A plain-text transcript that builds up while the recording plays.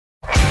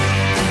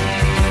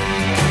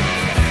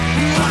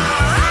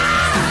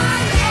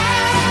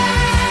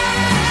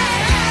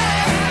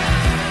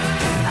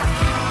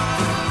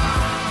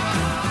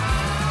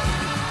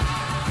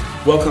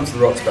Welcome to the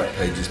Rock's Back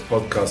Pages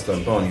podcast.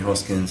 I'm Barney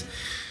Hoskins,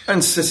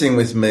 and sitting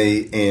with me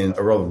in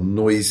a rather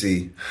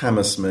noisy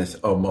Hammersmith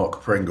are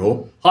Mark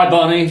Pringle. Hi,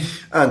 Barney.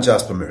 And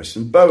Jasper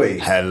Mirison Bowie.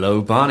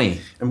 Hello,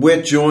 Barney. And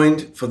we're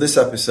joined for this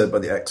episode by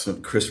the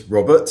excellent Chris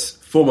Roberts,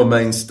 former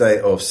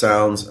mainstay of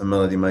Sounds and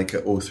melody maker,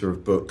 author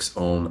of books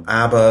on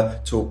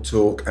ABBA, Talk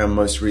Talk, and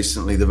most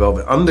recently The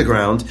Velvet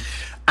Underground,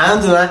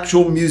 and an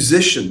actual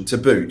musician to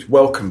boot.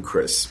 Welcome,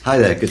 Chris. Hi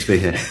there, good to be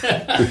here.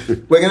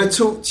 We're going to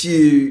talk to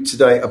you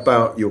today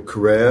about your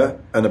career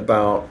and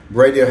about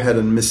Radiohead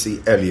and Missy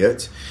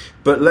Elliott.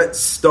 But let's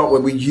start where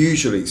we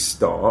usually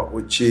start,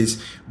 which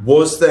is,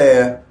 was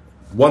there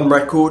one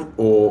record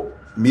or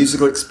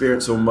musical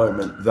experience or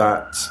moment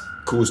that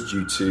caused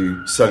you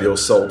to sell your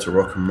soul to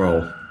rock and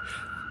roll?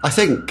 I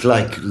think,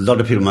 like a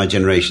lot of people in my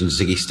generation,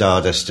 Ziggy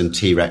Stardust and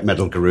T-Rex,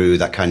 Metal Guru,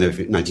 that kind of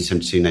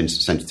 1972,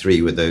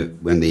 1973,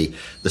 when the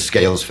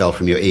scales fell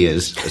from your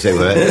ears, as it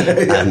were,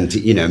 and,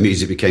 you know,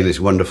 music became this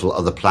wonderful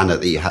other planet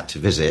that you had to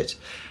visit.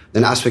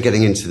 Then as for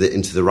getting into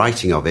the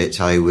writing of it,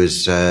 I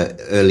was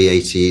early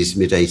 80s,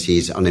 mid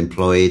 80s,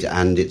 unemployed,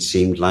 and it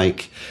seemed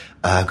like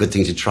a good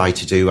thing to try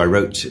to do.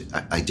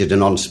 I did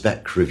an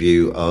on-spec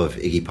review of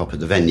Iggy Pop at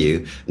the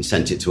Venue and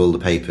sent it to all the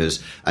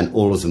papers, and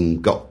all of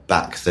them got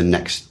back the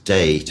next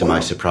day, to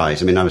my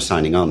surprise. I mean, I was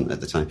signing on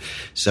at the time,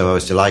 so I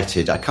was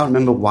delighted. I can't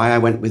remember why I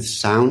went with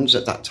Sounds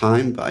at that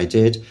time, but I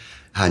did.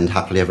 And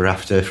happily ever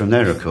after from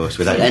there, of course,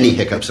 without any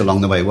hiccups along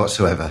the way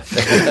whatsoever.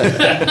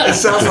 It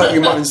sounds like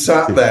you might have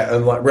sat there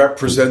and like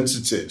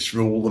representatives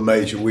from all the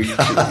major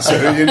weeklies. So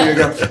you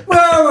go,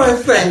 well, I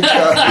think...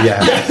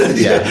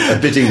 Yeah, a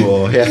bidding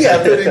war.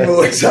 Yeah, bidding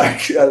war,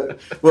 exactly.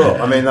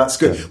 Well, I mean, that's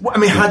good. I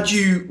mean, had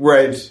you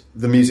read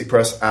the music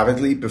press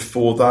avidly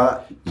before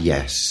that?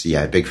 Yes,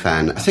 yeah, big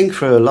fan. I think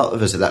for a lot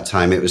of us at that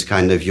time, it was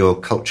kind of your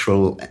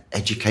cultural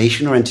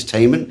education or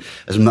entertainment,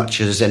 as much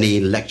as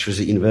any lecturers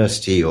at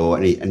university or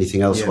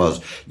anything else was.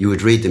 You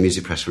would read the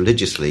music press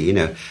religiously, you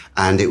know,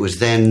 and it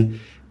wasn't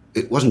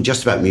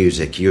just about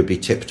music. You would be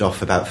tipped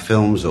off about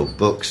films or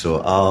books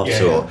or art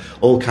or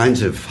all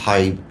kinds of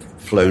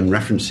high-flown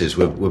references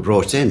were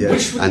brought in. Yeah.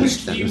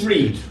 Which did you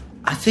read?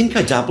 I think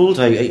I dabbled.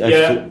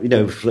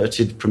 I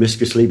flirted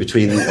promiscuously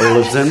between all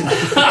of them.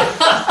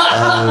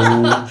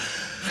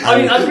 I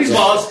mean, the reason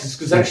why I ask is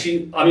because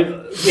actually, I mean,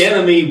 The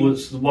Enemy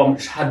was the one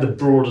which had the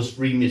broadest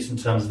remit in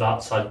terms of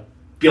outside,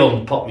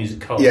 beyond pop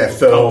music culture. Yeah,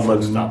 film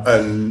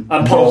and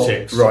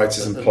politics.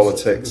 Writers and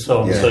politics. And so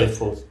on and so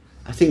forth.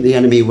 I think The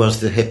Enemy was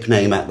the hip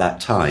name at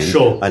that time.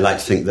 Sure. I like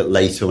to think that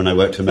later, when I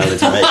worked for Melody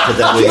Maker,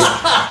 that we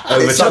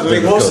overtook them,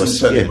 it of course.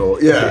 wasn't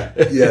anymore. Yeah,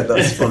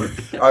 that's funny.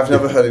 I've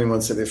never heard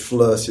anyone say they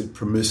flirted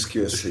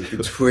promiscuously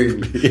between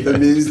the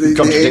music,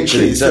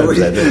 contradiction in terms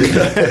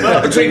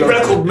there. Between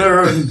Record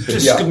Mirror and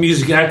Disco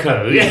Music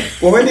Echo. Yeah.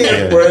 Well, were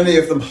any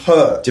of them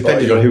hurt?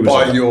 Depending on who was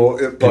by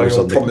your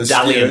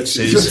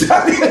promiscuity,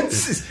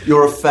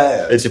 your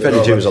affair. It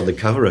depended who was on the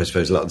cover, I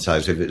suppose. A lot of the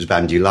times, if it was a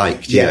band you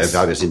liked, you know, if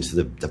I was into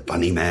the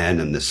Bunnymen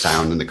and the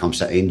Sound and the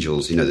Comsat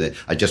Angels, you know,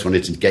 I just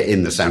wanted to get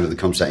in the Sound of the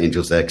Comsat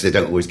Angels there because they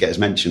don't always get as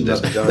mentioned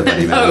as the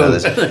Bunnymen and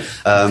others.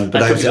 But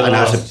I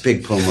was a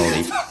big Paul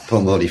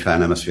Morley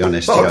fan, I must be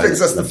honest. I think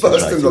that's the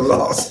first and the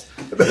last.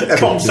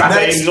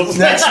 Angels.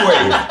 Next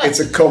week, it's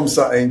a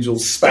Comsat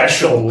Angels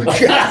special.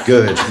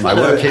 Good, my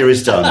work here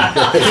is done.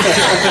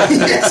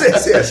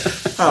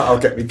 yes. I'll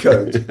get me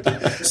code.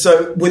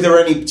 So, were there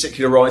any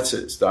particular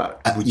writers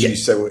that you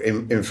say were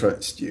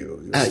influenced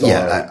you?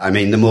 I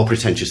mean, the more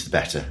pretentious, the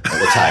better at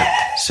the time.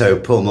 So,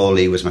 Paul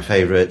Morley was my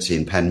favourite,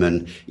 Ian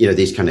Penman, you know,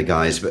 these kind of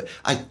guys. But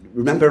I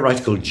remember a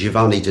writer called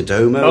Giovanni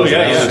Dodoma.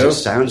 Sure.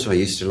 Sounds who I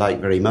used to like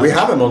very much. We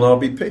have him on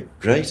RBP.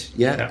 Great,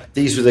 yeah.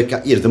 These were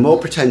the more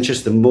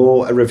pretentious, the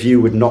more a review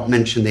would not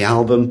mention the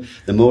album,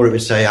 the more it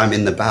would say, I'm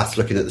in the bath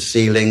looking at the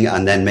ceiling,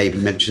 and then maybe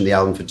mention the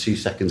album for 2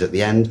 seconds at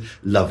the end.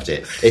 Loved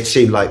it. It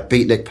seemed like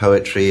beatnik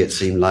poetry, it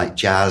seemed like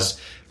jazz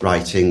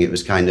writing. It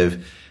was kind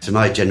of, to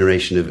my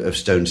generation of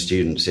Stone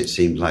students, it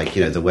seemed like,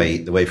 you know, the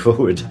way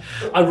forward.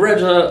 I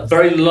read a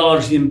very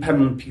large Ian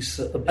Penman piece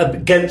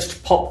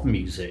against pop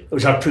music,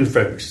 which I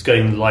proofread, which is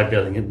going in the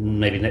library, I think,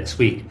 maybe next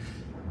week.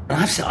 And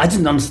I have to say, I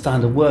didn't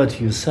understand a word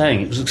he was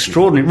saying. It was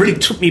extraordinary. It really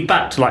took me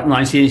back to like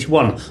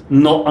 1981,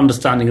 not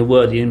understanding a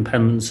word Ian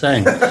Penman was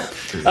saying.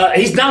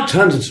 He's now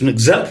turned into an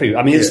exemplary.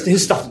 I mean,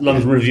 his stuff at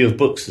London Review of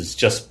Books is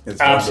just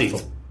absolutely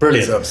wonderful.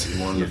 Brilliant. It's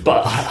absolutely wonderful.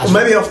 But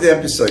maybe after the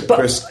episode,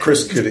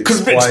 Chris could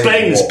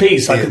explain this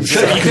piece. You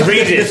can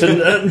read it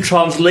and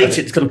translate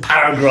it kind of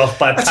paragraph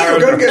by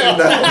paragraph. We're going to get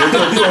into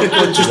that.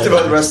 We'll just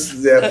about the rest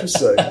of the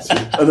episode.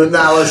 An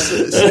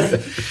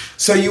analysis.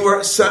 So you were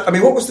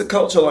what was the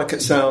culture like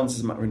at Sounds,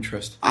 as a matter of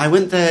interest? I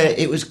went there,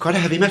 it was quite a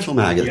heavy metal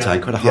mag at the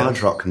time, quite a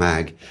hard rock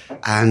mag.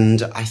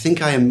 And I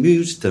think I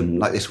amused them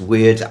like this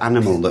weird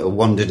animal that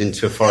wandered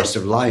into a forest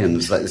of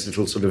lions, like this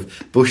little sort of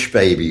bush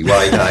baby,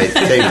 wide-eyed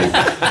thing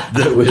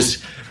that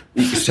was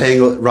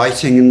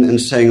writing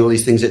and saying all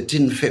these things that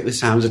didn't fit with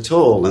sounds at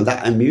all, and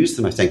that amused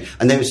them, I think.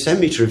 And they would send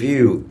me to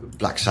review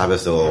Black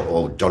Sabbath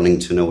or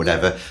Donington or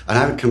whatever, and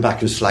I would come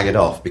back and slag it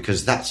off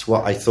because that's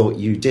what I thought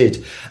you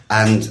did.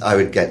 And I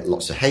would get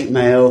lots of hate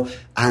mail,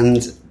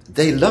 and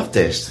they loved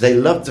this. They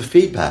loved the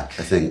feedback,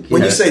 I think.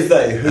 When you say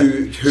they,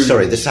 who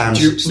sorry, the sound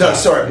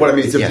staff. What I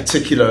mean is the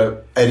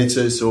particular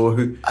editors or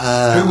who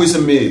was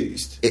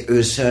amused? It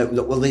was,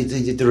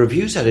 the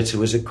reviews editor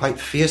was a quite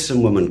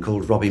fearsome woman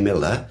called Robbie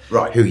Miller,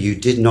 right, who you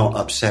did not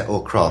upset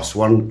or cross.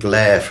 One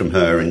glare from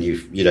her and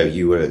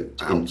you were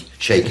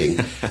shaking.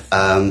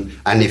 And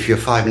if you're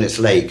 5 minutes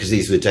late, because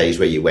these were the days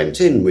where you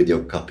went in with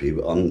your copy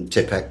on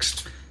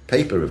Tipex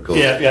paper, of course.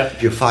 Yeah.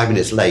 If you're 5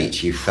 minutes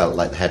late, you felt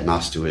like the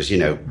headmaster was,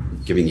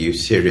 giving you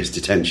serious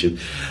detention.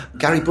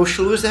 Gary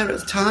Bushell was there at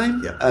the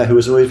time, who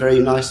was always very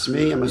nice to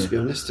me, I must be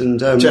honest. And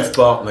Jeff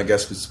Barton, I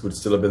guess, would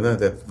still have been there,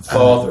 the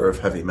father of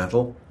heavy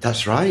metal.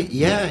 That's right,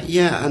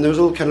 yeah. And there was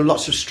all kind of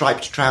lots of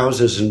striped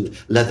trousers and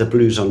leather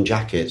blouson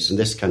jackets and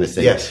this kind of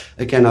thing. Yes.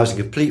 Again, I was a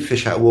complete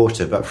fish out of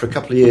water, but for a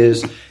couple of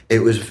years, it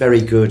was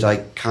very good. I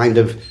kind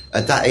of,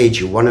 at that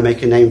age, you want to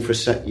make a name for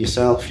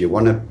yourself, you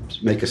want to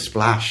make a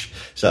splash.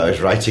 So I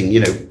was writing,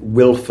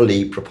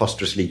 willfully,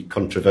 preposterously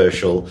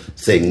controversial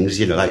things,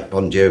 like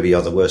Bon Jovi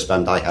or the worst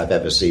band I have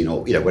ever seen,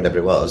 or whatever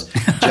it was,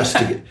 just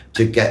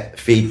to get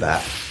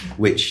feedback,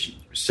 which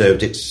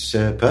served its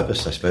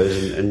purpose, I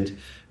suppose, and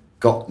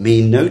got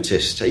me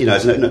noticed. I'll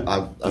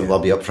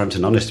be upfront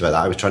and honest about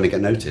that. I was trying to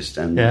get noticed,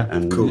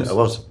 and cool. I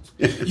was.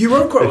 You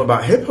wrote quite a lot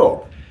about hip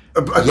hop.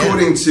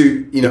 According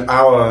to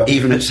our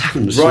even it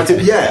sounds right,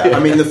 I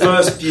mean the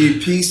first few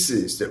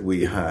pieces that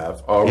we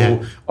have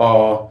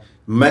are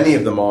many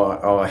of them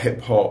are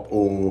hip hop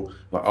or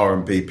like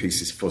R&B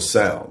pieces for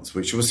sounds,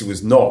 which obviously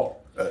was not.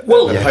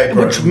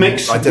 Paper which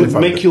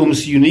would make you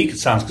almost unique at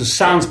Sounds, because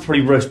Sounds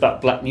probably wrote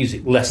about black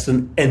music less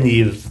than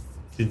any of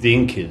the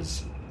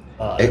Inkies.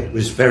 It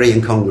was very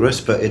incongruous,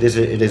 but it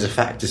is a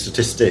fact, a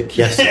statistic.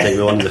 Yes, they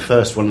were one of the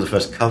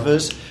first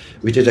covers.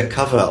 We did a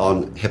cover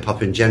on hip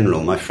hop in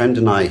general. My friend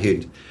and I,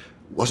 who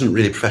wasn't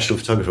really a professional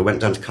photographer, went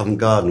down to Covent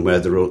Garden where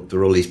there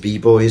were all these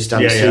b-boys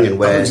dancing and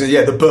where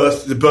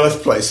the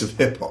birthplace of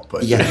hip hop.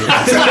 Yeah,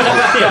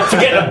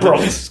 forget the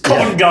Bronx,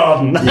 Covent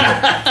Garden,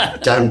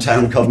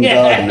 downtown Covent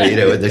Garden,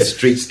 where the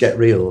streets get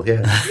real.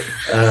 Yeah.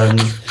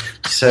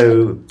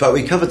 But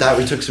we covered that.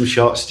 We took some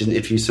shots, didn't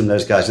interview some of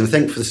those guys, and I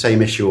think for the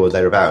same issue or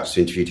thereabouts,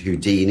 we interviewed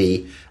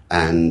Houdini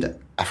and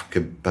Africa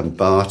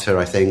Bambaataa,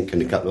 I think,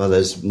 and a couple of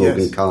others,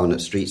 Morgan Khan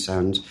at Street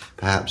Sounds,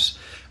 perhaps.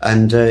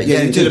 And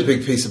you did a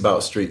big piece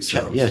about Street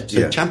Sounds.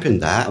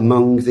 Championed that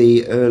among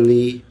the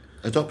early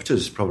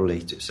adopters, probably,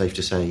 safe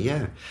to say,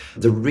 yeah.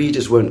 The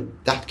readers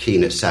weren't that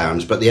keen at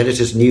Sounds, but the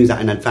editors knew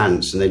that in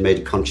advance, and they made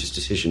a conscious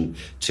decision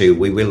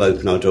we will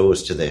open our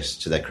doors to this,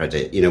 to their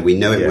credit. We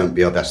know it won't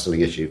be our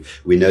best-selling issue.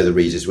 We know the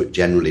readers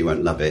generally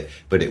won't love it,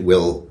 but it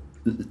will,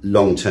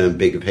 long-term,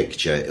 bigger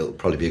picture, it'll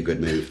probably be a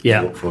good move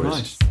for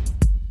us.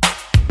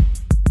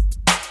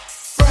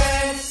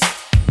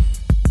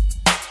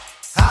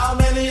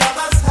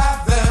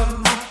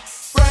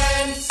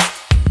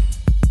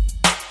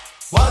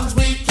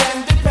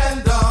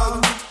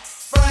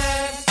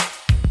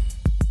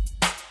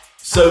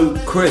 So,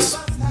 Chris,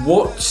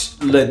 what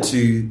led to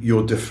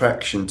your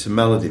defection to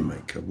Melody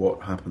Maker?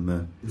 What happened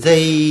there?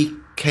 They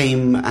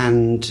came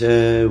and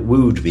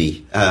wooed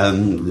me.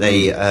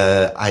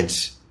 It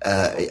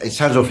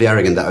sounds awfully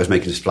arrogant that I was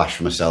making a splash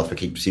for myself. I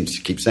seem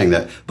to keep saying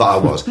that, but I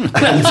was.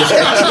 Damn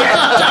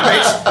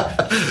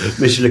it!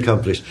 Mission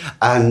accomplished.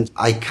 And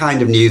I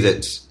kind of knew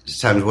that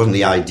Sounds wasn't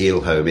the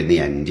ideal home in the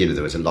end.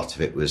 There was a lot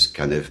of it was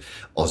kind of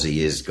Aussie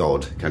is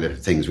God kind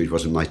of things, which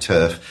wasn't my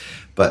turf.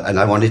 And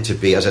I wanted to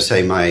be, as I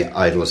say, my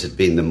idols had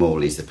been the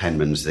Morleys, the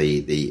Penmans,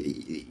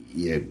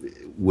 the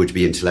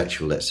would-be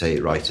intellectual, let's say,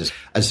 writers.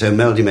 And so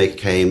Melody Maker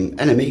came,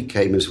 NME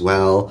came as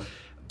well.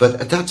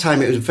 But at that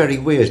time, it was very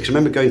weird, because I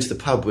remember going to the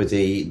pub with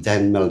the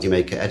then Melody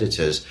Maker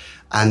editors,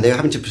 and they were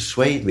having to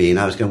persuade me, and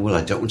I was going, well,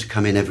 I don't want to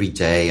come in every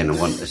day, and I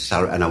want a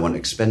salary, and I want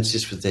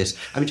expenses for this.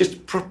 I mean,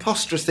 just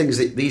preposterous things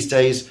that these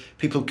days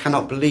people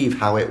cannot believe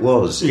how it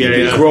was.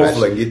 You'd be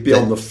grovelling, you'd be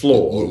on the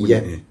floor,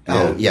 wouldn't you?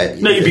 No,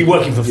 you'd be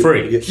working for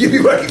free. You'd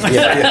be working for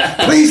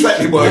free. Please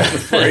let me work for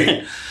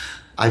free.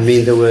 I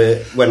mean,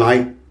 when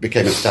I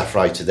became a staff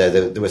writer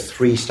there were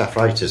 3 staff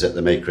writers at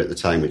the Maker at the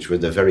time, which were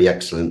the very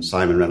excellent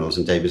Simon Reynolds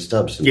and David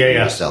Stubbs and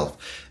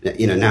myself.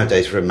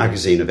 Nowadays for a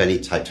magazine of any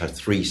type to have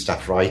 3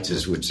 staff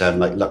writers would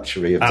sound like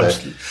luxury of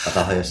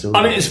the highest order.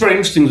 I mean, it's very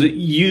interesting that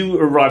you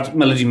arrived at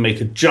Melody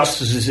Maker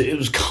just as it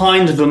was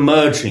kind of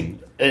emerging,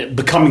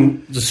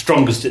 becoming the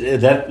strongest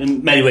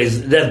in many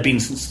ways they've been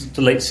since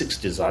the late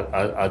 60s,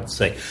 I'd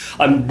say.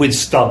 With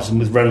Stubbs and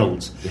with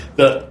Reynolds,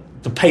 that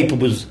the paper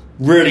was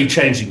really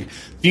changing.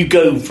 If you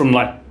go from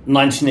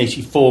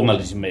 1984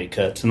 Melody Maker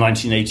to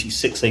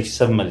 1986,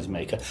 87 Melody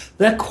Maker,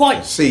 they're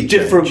quite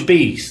different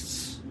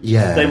beasts.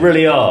 Yeah, they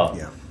really are.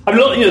 Yeah. I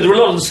mean, there are a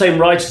lot of the same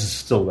writers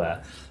still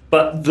there,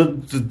 But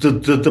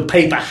the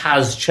paper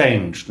has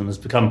changed and has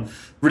become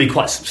really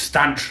quite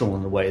substantial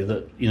in the way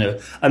that,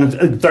 and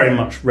very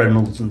much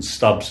Reynolds and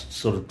Stubbs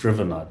sort of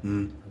driven, I'd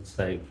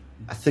say.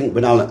 I think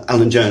when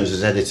Alan Jones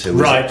as editor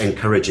was Right.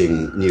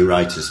 encouraging new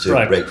writers to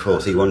Right. break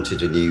forth, he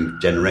wanted a new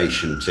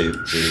generation to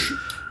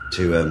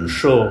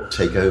Sure.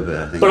 take over.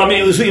 I think. But I mean,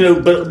 it was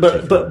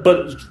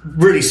but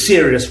really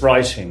serious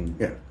writing,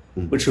 Yeah.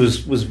 which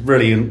was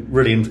really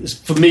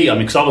for me. I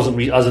mean, because I was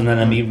an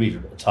NME reader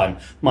at the time.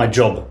 My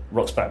job at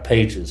Roxback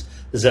Pages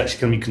is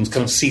actually you can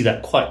kind of see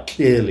that quite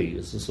clearly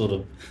as a sort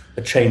of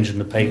a change in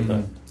the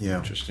paper. Yeah.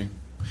 Interesting.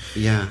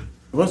 Yeah.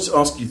 I want to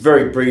ask you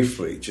very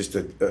briefly, just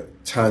a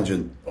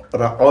tangent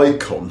about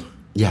Icon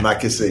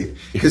magazine,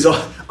 because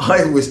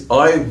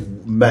I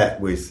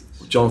met with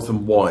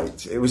Jonathan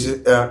White. It was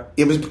a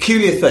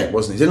peculiar thing,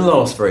 wasn't it? It didn't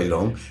last very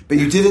long, but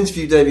you did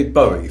interview David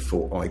Bowie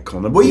for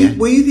Icon. And were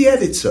you the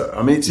editor?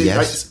 I mean,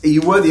 Yes.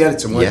 you were the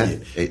editor, weren't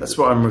you? It- That's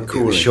what I'm It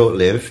recalling. was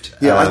short-lived.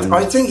 Yeah, I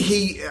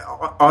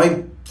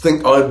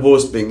think I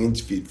was being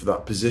interviewed for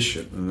that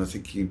position, and I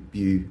think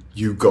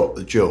you got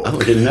the job. Oh,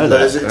 I didn't know But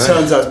that. as it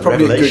turns out, it's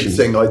probably a Revelation. good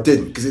thing I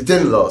didn't, because it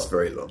didn't last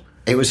very long.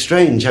 It was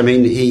strange. I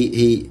mean,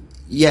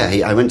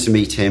 I went to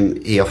meet him.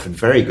 He offered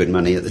very good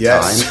money at the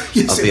Yes, time.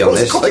 yes, I'll be it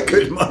honest. was quite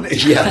good money.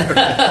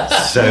 Yeah.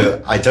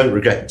 So I don't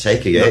regret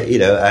taking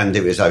it, and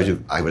it was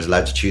I was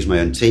allowed to choose my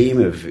own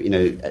team of,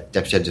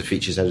 deputy editor,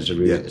 features editor,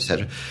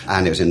 etc.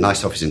 And it was in a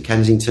nice office in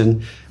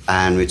Kensington.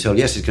 And we were told,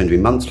 yes, it's going to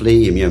be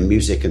monthly,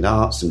 music and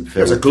arts and It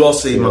film. was a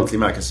glossy monthly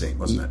magazine,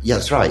 wasn't it? Yeah,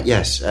 that's right,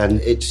 yes. And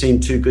it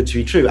seemed too good to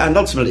be true. And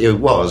ultimately it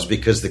was,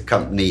 because the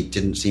company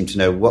didn't seem to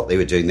know what they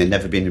were doing. They'd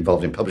never been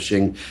involved in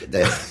publishing.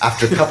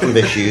 After a couple of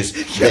issues,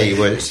 they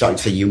were starting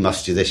to say, you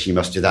must do this, you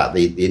must do that.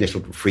 The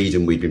initial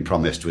freedom we'd been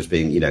promised was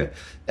being,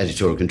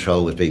 editorial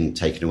control was being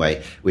taken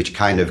away, which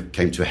kind of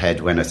came to a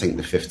head when I think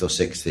the 5th or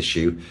 6th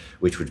issue,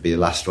 which would be the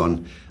last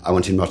one, I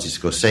wanted Martin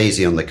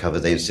Scorsese on the cover.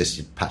 They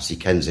insisted Patsy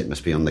Kensit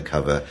must be on the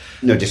cover.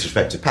 No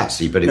disrespect to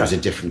Patsy, but it was a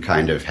different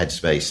kind of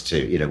headspace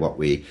to, what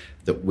we'd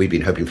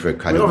been hoping for a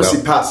kind of...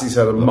 Obviously, Patsy's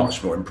had a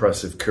much more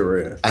impressive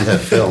career. And her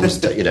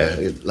films,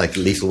 like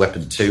Lethal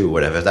Weapon 2 or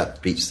whatever,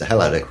 that beats the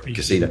hell out of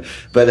Casino.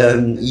 But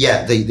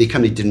the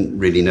company didn't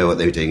really know what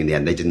they were doing in the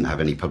end. They didn't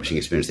have any publishing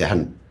experience. They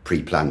hadn't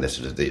pre-planned this,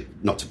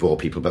 not to bore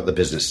people, but the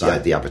business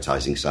side, the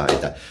advertising side,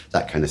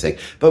 that kind of thing.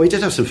 But we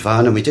did have some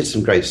fun, and we did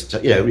some great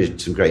stuff. We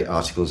did some great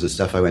articles and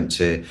stuff. I went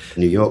to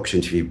New York to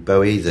interview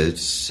Bowie, the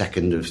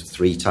second of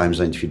 3 times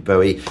I interviewed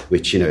Bowie,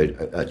 which,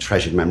 are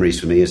treasured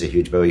memories for me as a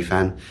huge Bowie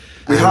fan.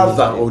 We have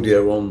that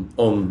audio on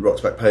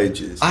Roxback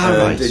Pages.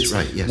 Right, it's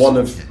right, yes. one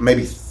of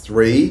maybe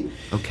 3.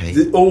 Okay.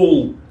 They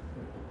all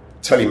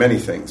tell you many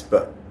things,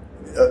 but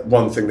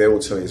one thing they all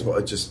tell you is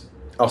what a just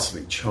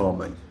utterly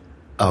charming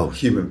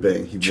human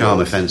being he Charm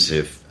was.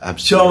 offensive,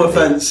 absolutely. Charm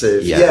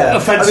offensive, Yeah. yeah.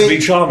 Offensively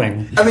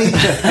charming. I mean,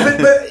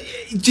 but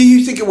do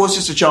you think it was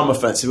just a charm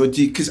offensive, or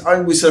do you? Because I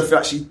was sort of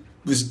actually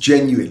was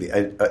genuinely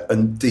a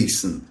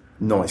decent,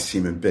 nice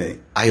human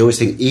being. I always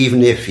think,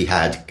 even if he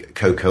had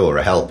Coco or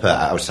a helper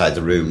outside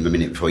the room the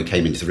minute before he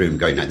came into the room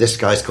going, now this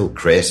guy's called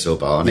Chris or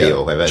Barney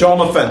or whatever.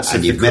 Charm offensive.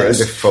 And you've for met him Chris.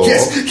 before,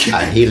 Yes.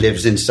 and he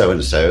lives in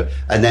so-and-so.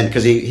 And then,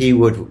 because he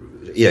would...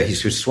 he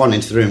could swan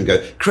into the room and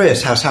go,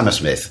 Chris, how's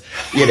Hammersmith?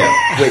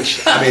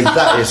 Which, I mean,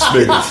 that is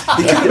smooth.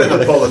 He could have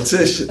been a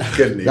politician,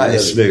 couldn't he? That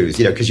is smooth,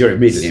 because you're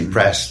immediately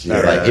impressed.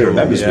 You're like, he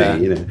remembers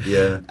me,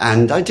 Yeah.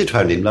 And I did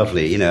find him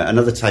lovely,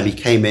 Another time he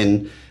came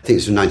in, I think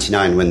it was in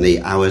 99 when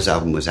the Hours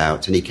album was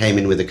out, and he came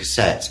in with a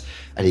cassette.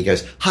 And he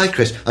goes, "Hi,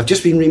 Chris. I've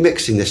just been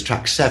remixing this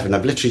track 7.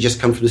 I've literally just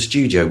come from the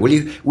studio.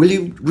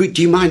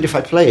 Do you mind if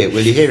I play it?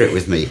 Will you hear it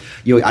with me?"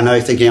 And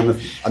I'm thinking,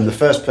 I'm the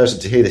first person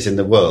to hear this in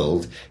the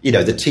world.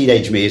 The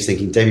teenage me is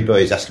thinking, David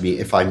Bowie is asking me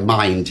if I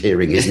mind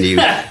hearing his new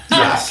track.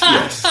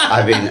 Yes.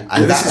 I mean,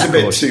 and This that's is a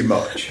bit too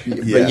much.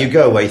 But you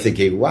go away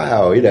thinking,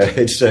 wow,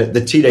 it's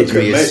the teenage Look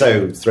at me me. is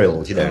so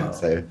thrilled,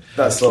 So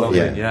That's lovely.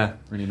 Yeah.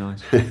 Really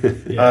nice.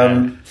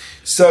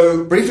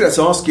 So briefly, let's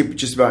ask you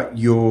just about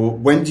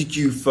when did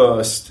you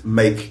first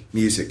make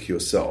music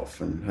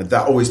yourself, and had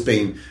that always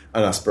been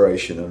an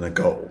aspiration and a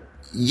goal?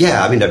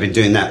 Yeah, I mean, I've been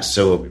doing that since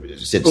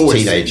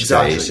Always, teenage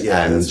exactly, days.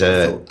 yeah, And that's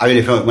what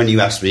I thought. when you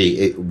asked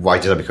me why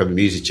did I become a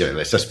music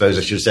journalist, I suppose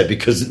I should have said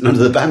because none of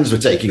the bands were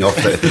taking off.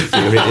 I've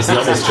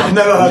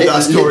never heard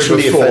that story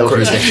Literally a before, failed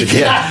Chris. musician,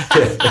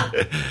 yeah.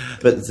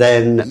 But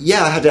then,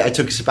 I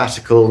took a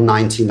sabbatical in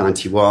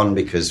 1991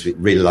 because we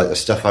really liked the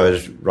stuff I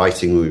was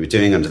writing when we were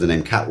doing under the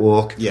name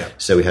Catwalk. Yeah.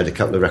 So we had a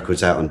couple of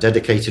records out on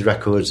Dedicated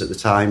Records at the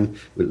time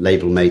with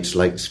label mates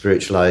like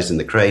Spiritualized and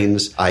the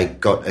Cranes. I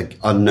got an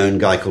unknown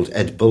guy called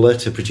Ed Buller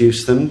to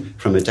produce them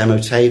from a demo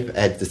tape.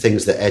 The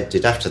things that Ed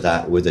did after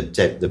that were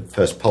the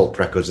first Pulp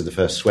records and the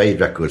first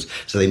Suede records.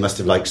 So they must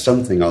have liked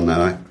something on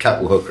our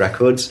Catwalk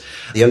records.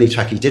 The only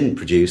track he didn't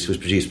produce was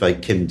produced by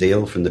Kim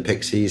Deal from the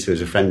Pixies, who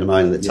was a friend of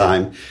mine at the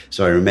time.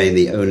 So I remain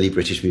the only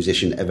British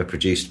musician ever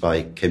produced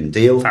by Kim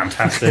Deal.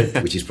 Fantastic.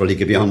 Which is probably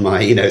going to be on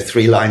my,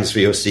 3 lines for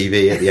your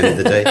CV at the end of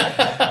the day.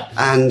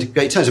 And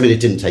great times. I mean, it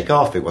didn't take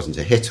off. It wasn't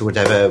a hit or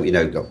whatever. You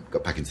know,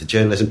 got back into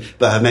journalism.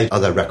 But I've made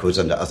other records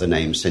under other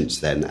names since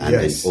then, and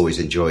I always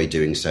enjoy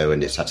doing so,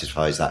 and it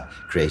satisfies that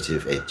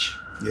creative itch.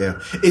 Yeah.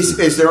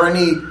 Is there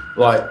any,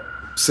 like,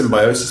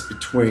 symbiosis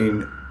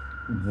between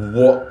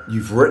what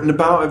you've written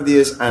about over the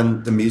years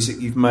and the music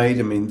you've made?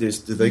 I mean, do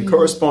they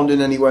correspond in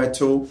any way at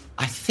all?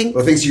 I think...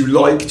 Or things you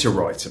like to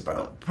write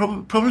about?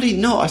 Probably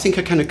not. I think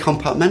I kind of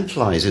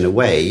compartmentalise in a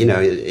way. You know,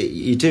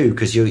 you do,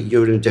 because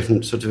you're in a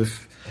different sort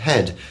of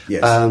head.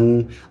 Yes.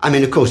 I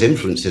mean, of course,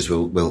 influences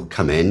will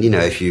come in. You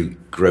know, if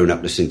you've grown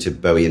up listening to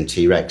Bowie and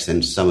T-Rex,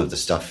 then some of the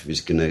stuff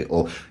is going to...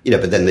 Or, you know,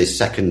 but then the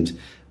second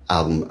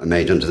album I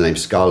made under the name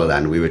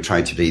Scalaland, we were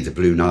trying to be the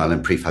Blue Nile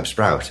and Prefab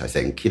Sprout, I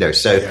think. You know,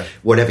 so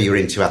whatever you're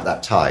into at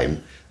that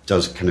time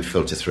does kind of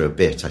filter through a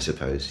bit, I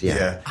suppose.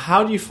 Yeah.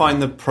 How do you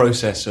find the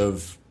process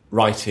of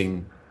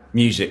writing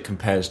music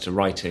compares to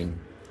writing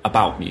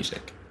about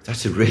music?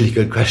 That's a really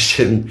good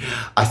question.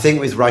 I think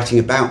with writing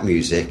about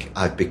music,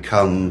 I've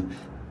become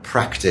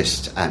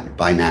practiced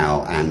by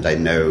now, and I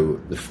know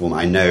the form.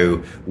 I know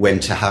when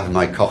to have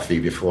my coffee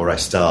before I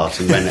start,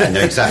 and I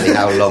know exactly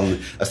how long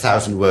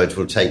 1,000 words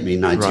will take me,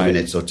 90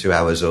 minutes or 2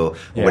 hours or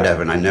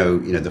whatever, and I know,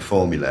 you know, the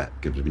formula,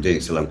 because I've been doing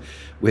it so long.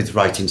 With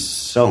writing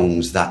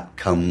songs, that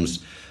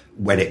comes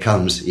when it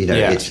comes. You know,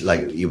 it's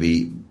like you'll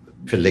be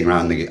fiddling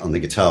around on the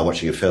guitar,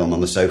 watching a film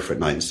on the sofa at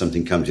night, and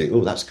something comes, you think,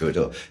 oh, that's good.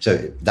 Or, so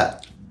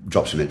that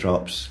drops when it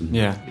drops.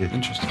 Yeah.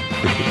 Interesting.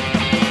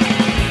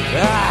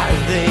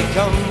 They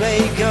come, they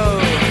go.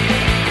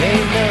 They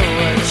know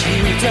what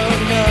you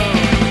don't know.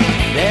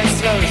 They're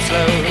slow,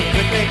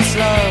 quick,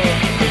 slow.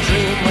 They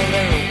dream when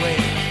they're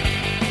awake.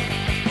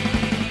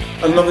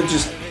 Another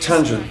just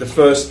tangent. The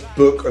first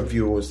book of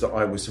yours that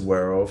I was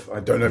aware of, I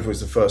don't know if it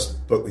was the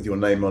first book with your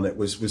name on it,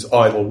 was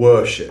Idol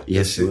Worship.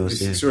 Yes, it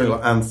was. It's really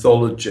like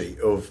anthology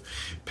of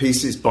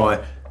pieces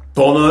by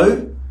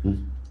Bono,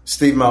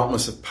 Steve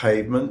Malkmus of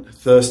Pavement,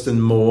 Thurston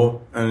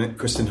Moore, and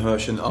Kristen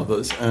Hirsch and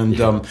others. And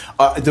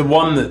the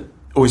one that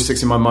always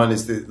sticks in my mind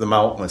is the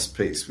Malkmus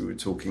piece we were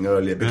talking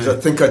earlier, because I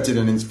think I did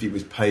an interview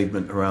with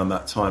Pavement around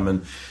that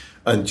time,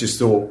 and just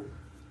thought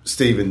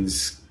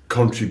Stephen's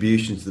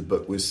contribution to the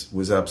book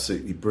was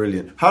absolutely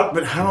brilliant.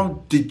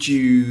 How did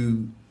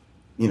you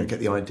get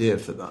the idea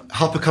for that?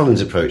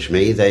 HarperCollins approached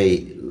me.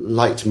 They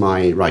liked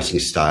my writing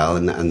style,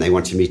 and they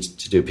wanted me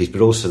to do a piece,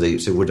 but also they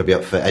said, would I be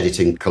up for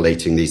editing,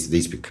 collating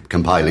these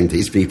compiling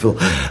these people,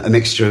 a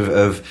mixture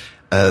of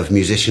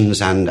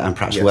musicians and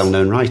perhaps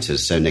well-known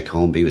writers. So Nick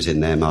Hornby was in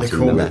there,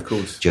 Martin Miller,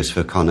 Joseph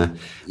O'Connor.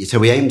 So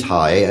we aimed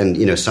high,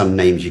 and some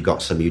names you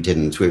got, some you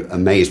didn't. We were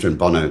amazed when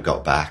Bono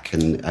got back,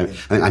 and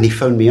he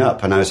phoned me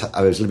up, and I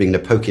was living in a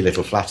poky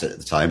little flat at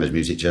the time, as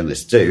music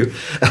journalists do,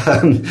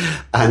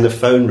 and the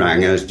phone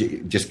rang. I was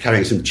just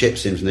carrying some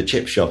chips in from the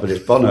chip shop, and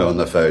it's Bono on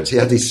the phone. So you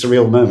have these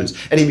surreal moments.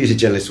 Any music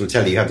journalist will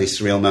tell you have these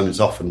surreal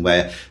moments often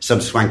where some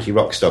swanky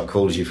rock star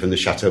calls you from the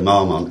Chateau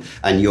Marmont,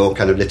 and you're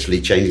kind of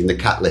literally changing the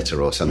cat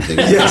litter or something.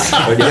 Yes.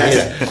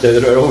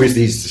 There are always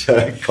these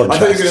contrasts. I thought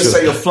you were going to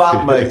say your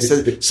flatmate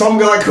said, some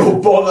guy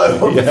called Bono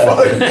on the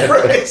phone,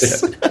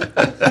 Chris.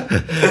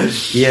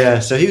 Yeah,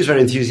 so he was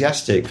very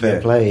enthusiastic, fair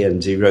play,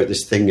 and he wrote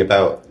this thing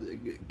about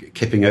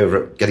kipping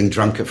over, getting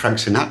drunk at Frank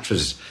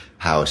Sinatra's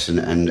house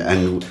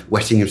and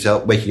wetting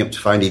himself, waking up to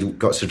find he'd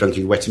got so drunk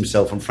he wet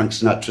himself on Frank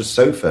Sinatra's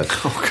sofa,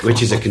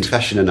 which is a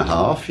confession and a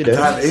half,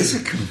 That is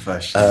a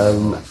confession.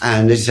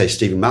 And as you say,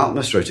 Stephen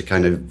Malkmus wrote a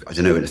kind of,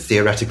 a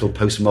theoretical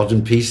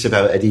postmodern piece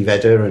about Eddie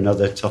Vedder and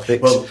other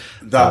topics. Well,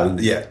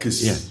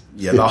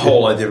 the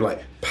whole idea of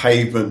like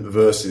Pavement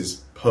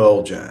versus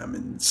Pearl Jam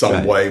in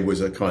some way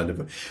was a kind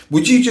of...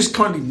 Would you just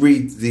kindly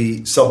read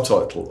the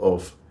subtitle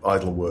of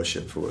Idol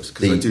Worship for us,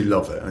 because I do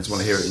love it. I just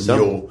want to hear it in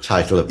your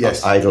title of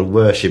Idol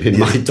Worship in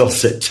my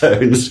dulcet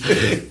tones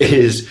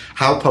is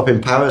How Pop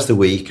Empowers the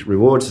Weak,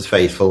 Rewards the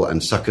Faithful,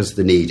 and Succors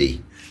the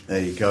Needy.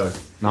 There you go.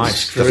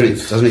 Nice.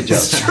 Doesn't it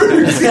just? But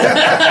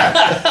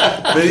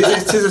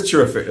it is a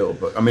terrific little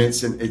book. I mean,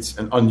 it's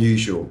an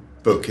unusual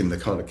book in the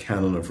kind of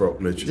canon of rock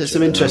literature. There's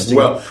some interesting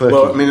stuff.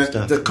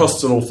 It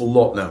costs an awful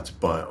lot now to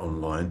buy it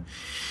online.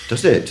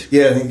 Does it?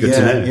 Yeah, I think good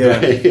to know.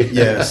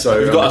 Yeah. So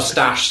you've got a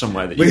stash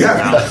somewhere that you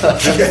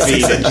can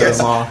feed into the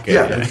market.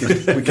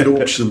 Yeah, we could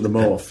auction them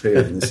off here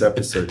in this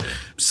episode.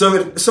 So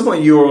at some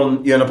point you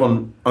end up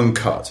on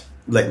Uncut,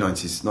 late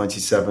 90s,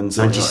 97.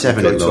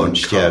 97 it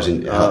launched. I was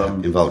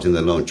involved in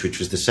the launch, which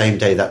was the same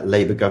day that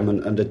Labour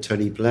government under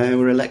Tony Blair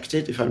were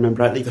elected, if I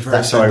remember rightly.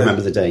 That's how I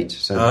remember the date.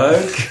 So,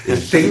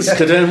 things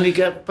could only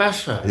get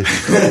better.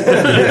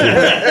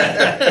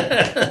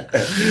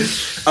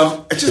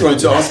 I just wanted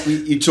to ask,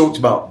 you talked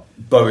about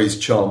Bowie's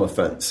Charm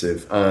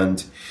Offensive,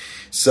 and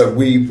so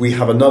we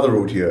have another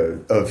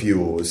audio of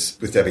yours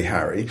with Debbie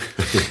Harry,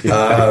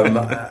 and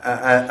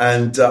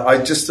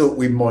I just thought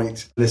we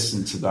might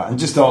listen to that and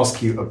just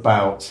ask you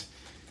about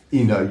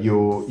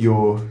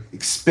your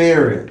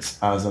experience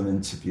as an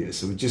interviewer.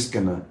 So we're just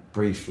going to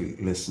briefly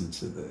listen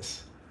to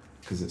this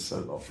because it's so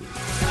lovely.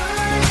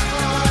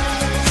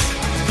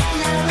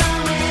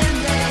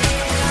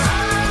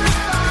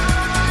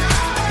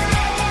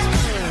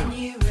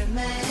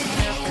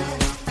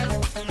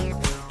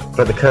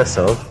 But the Curse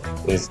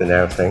of is the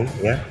now thing,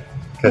 yeah?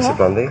 Curse of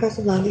Blondie. Curse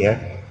of Blondie.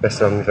 Yeah.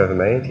 Best album you've ever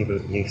made,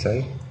 you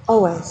say?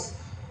 Always.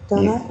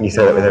 Don't I? You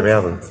say that with every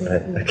album? Yeah.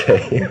 Right,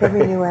 okay.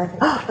 Every new album.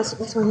 Oh,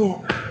 that's one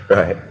yet.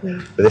 Right.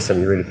 Yeah. But this time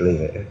you really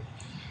believe it.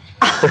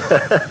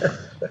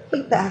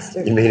 Big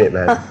bastard. You mean it,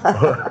 man.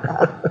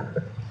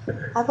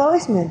 I've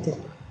always meant it.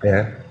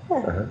 Yeah.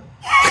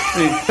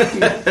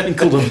 Being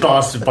called a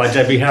bastard by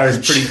Debbie Harry is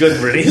pretty good,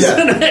 really,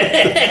 isn't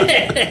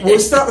it?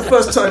 Was that the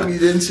first time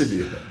you'd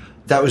interviewed her?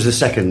 That was the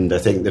second, I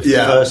think. The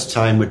Yeah. first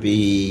time would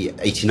be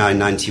 89,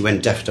 90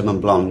 when Deaf, Dumb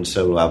and Blonde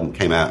solo album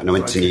came out, and I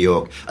went to New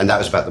York, and that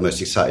was about the most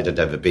excited I'd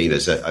ever been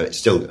as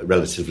still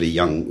relatively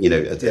young, new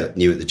at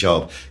the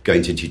job,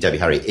 going to interview Debbie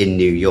Harry in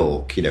New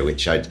York,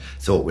 which I'd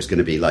thought was going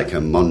to be like a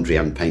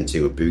Mondrian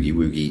painting or Boogie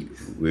Woogie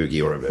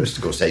or a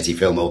Scorsese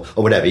film or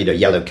whatever,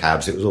 yellow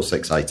cabs. It was also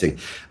exciting.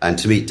 And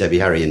to meet Debbie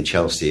Harry in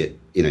Chelsea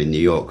in New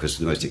York was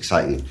the most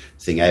exciting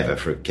thing ever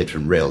for a kid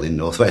from Rhyl in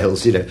North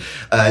Wales,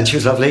 And she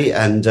was lovely,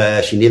 and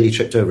she nearly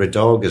tripped over a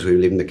dog as we were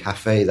leaving the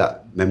cafe.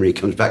 That memory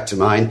comes back to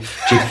mind.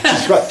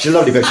 She's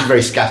lovely, but she's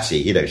very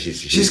scatty,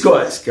 She's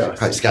quite scatty.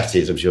 Quite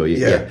scatty, as I'm sure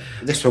yeah.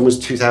 This one was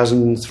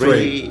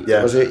 2003,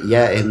 was it?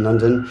 Yeah, in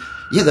London.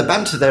 Yeah, the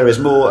banter there is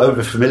more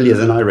over-familiar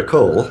than I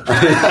recall.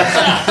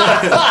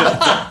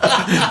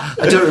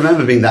 I don't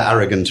remember being that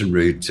arrogant and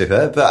rude to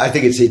her, but I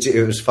think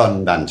it was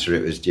fun banter.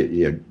 It was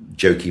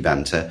jokey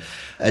banter.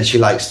 And she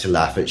likes to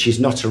laugh. But she's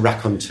not a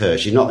raconteur.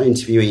 She's not an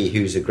interviewee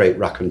who's a great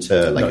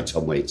raconteur like a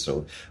Tom Waits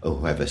or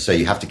whoever. So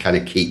you have to kind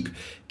of keep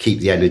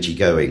the energy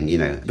going,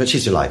 But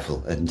she's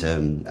delightful. And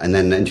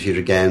then interviewed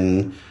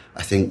again,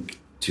 I think,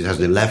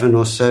 2011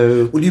 or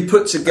so. Well, you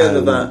put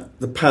together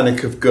the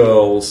Panic of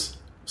Girls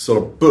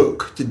sort of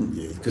book, didn't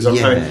you? Because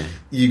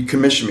you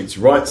commissioned me to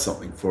write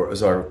something for it,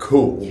 as I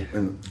recall,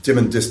 in dim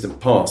and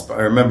distant past. But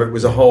I remember it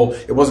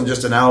wasn't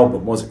just an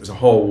album, was it? It was a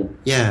whole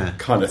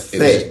kind of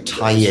thing. It was a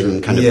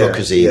tie-in kind of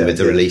bookazine with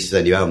the release of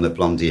the new album that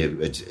Blondie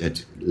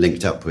had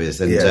linked up with.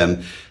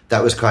 And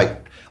that was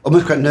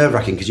almost quite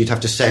nerve-wracking because you'd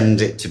have to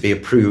send it to be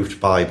approved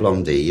by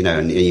Blondie,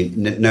 and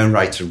no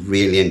writer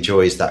really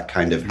enjoys that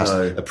kind of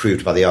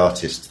approved by the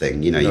artist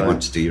thing. You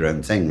want to do your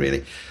own thing,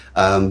 really.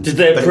 Did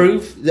they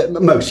approve?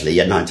 Mostly,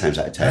 9 times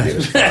out of 10 it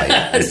was fine.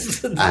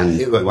 And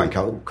it went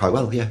quite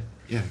well, yeah.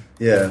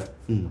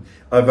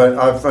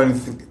 I've only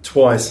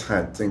twice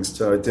had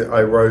things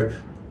I wrote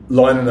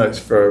liner notes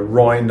for a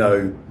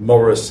Rhino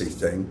Morrissey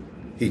thing.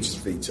 He just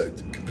vetoed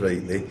them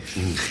completely.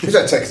 He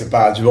don't take as a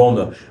badge of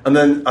honour. And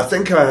then I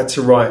think I had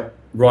to write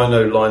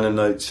Rhino liner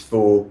notes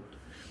for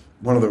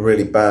one of the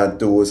really bad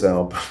Doors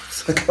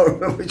albums. I can't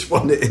remember which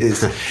one it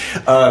is.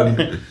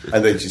 And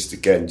they just I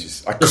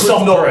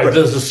could not.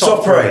 There's a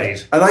Soft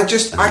Parade. And I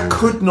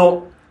could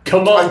not.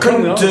 I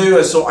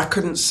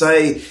couldn't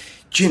say,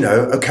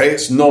 okay,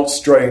 it's not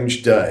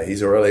Strange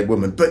Days or LA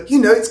Woman, but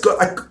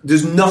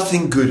there's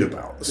nothing good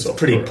about the Soft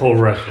Parade. Pretty poor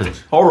record.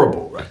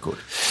 Horrible record.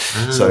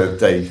 So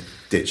they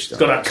ditched that. It's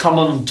got that "Come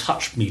On and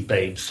Touch Me,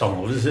 Babe"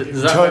 song. Is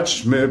that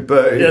Touch Me,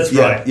 Babe? That's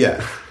right.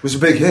 Yeah. It was a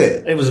big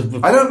hit.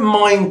 I don't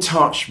mind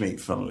Touch Me,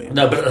 funnily enough.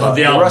 No, but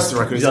the album, rest of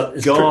the record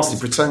is ghastly,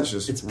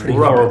 pretentious. It's pretty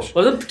rubbish. horrible.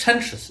 Well, it's not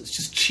pretentious. It's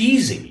just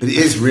cheesy. But it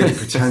is really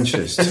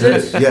pretentious too.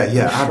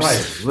 Yeah,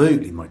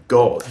 absolutely. My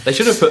God. They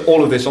should have put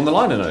all of this on the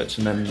liner notes,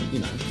 and then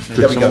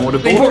someone would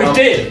have They bought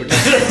probably it. did.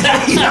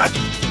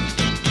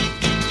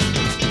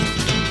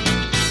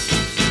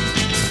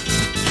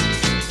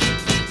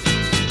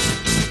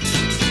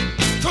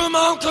 Come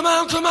on,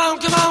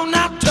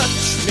 now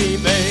touch me,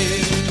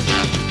 babe.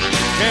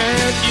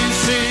 Can't you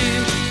see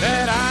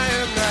that I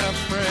am not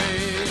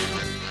afraid?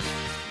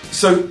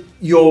 So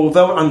your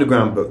Velvet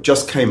Underground book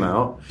just came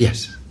out.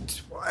 Yes.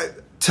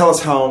 Tell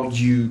us how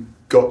you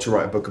got to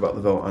write a book about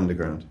the Velvet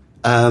Underground.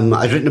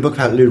 I'd written a book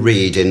about Lou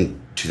Reed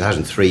in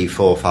 2003,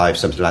 4, 5,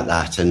 something like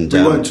that. And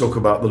we won't talk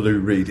about the Lou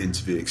Reed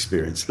interview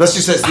experience. Let's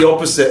just say it's the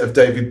opposite of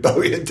David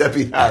Bowie and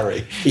Debbie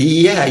Harry.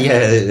 Yeah,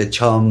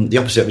 the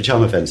opposite of a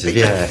charm offensive.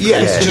 Yeah,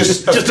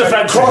 just a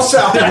cross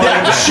out the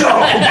word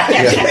charm.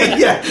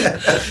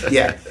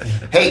 Yeah.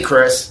 Hey,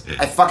 Chris,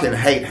 I fucking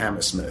hate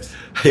Hammersmith.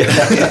 He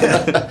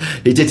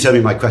did tell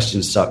me my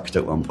questions sucked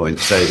at one point.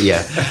 So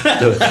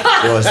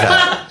there was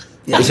that.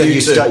 Yeah, he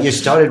said you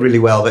started really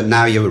well, but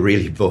now you were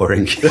really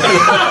boring.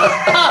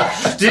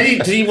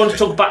 Did he want to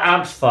talk about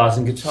amplifiers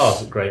and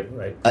guitars at great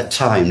rate? At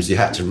times, you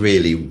had to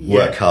really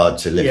work hard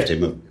to lift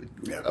him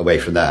away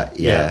from that.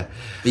 Yeah.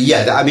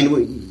 But I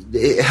mean,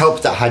 it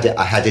helped that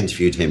I had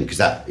interviewed him because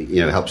that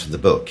helps with the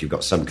book. You've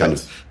got some kind of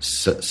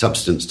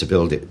substance to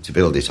build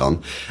it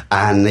on,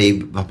 and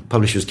the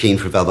publisher was keen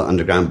for a Velvet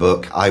Underground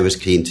book. I was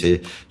keen to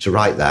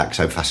write that because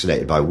I'm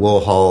fascinated by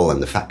Warhol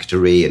and the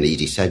Factory and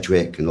Edie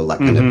Sedgwick and all that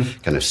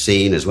kind of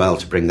scene as well,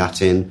 to bring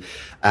that in.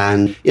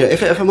 And,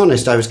 if I'm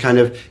honest, I was kind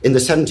of, in the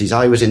 70s,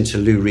 I was into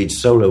Lou Reed's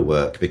solo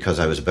work because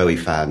I was a Bowie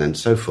fan and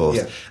so forth.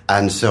 Yeah.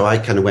 And so I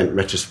kind of went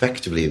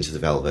retrospectively into the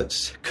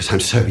Velvets because I'm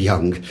so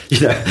young,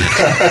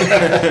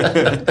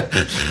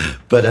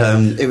 But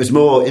it was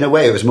more, in a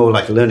way, it was more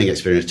like a learning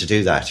experience to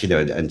do that,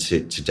 and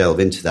to delve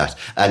into that.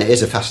 And it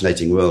is a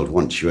fascinating world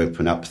once you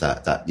open up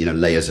that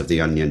layers of the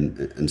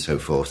onion and so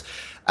forth.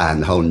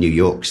 And the whole New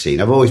York scene.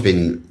 I've always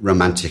been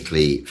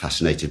romantically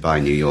fascinated by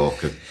New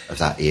York of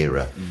that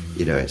era.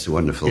 It's a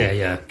wonderful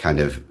kind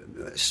of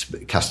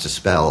cast a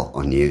spell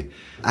on you.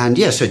 And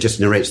so it just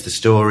narrates the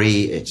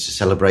story. It's a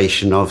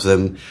celebration of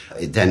them.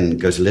 It then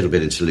goes a little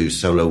bit into Lou's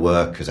solo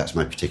work because that's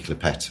my particular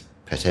pet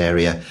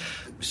area.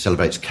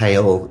 Celebrates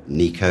Cale,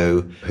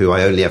 Nico, who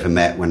I only ever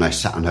met when I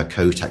sat on her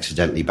coat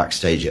accidentally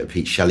backstage at a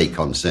Pete Shelley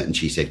concert, and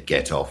she said,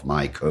 "Get off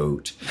my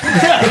coat."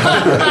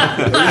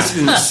 At least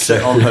you didn't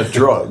sit on her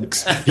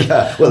drugs.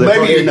 Yeah, well, they're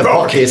probably in the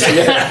pocket.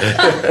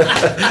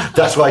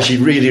 That's why she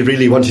really,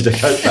 really wanted her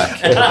coat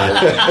back.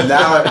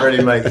 Now it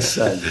really makes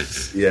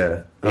sense.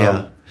 Yeah.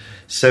 Yeah.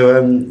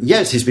 So,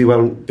 he's being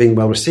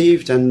well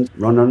received and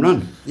run.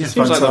 Yeah, it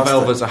seems like the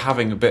Velvets are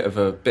having a bit of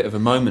a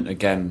moment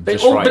again They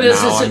now. They always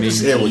have a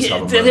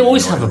moment. They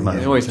always have a moment.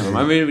 They always have a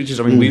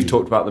moment. We've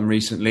talked about them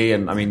recently,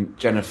 and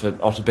Jennifer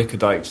Otter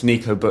Bickerdike's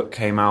Nico book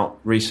came out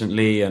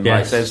recently, and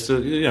there's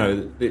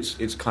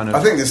it's kind of.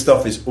 I think this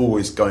stuff is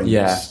always going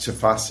to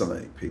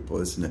fascinate people,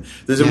 isn't it?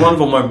 There's a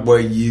wonderful moment where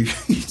you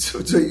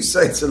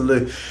say to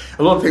Lou,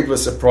 a lot of people are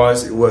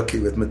surprised that you're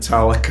working with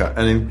Metallica,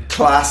 and in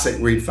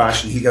classic Reed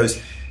fashion, he goes,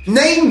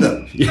 "Name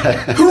them.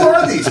 Yeah. Who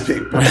are these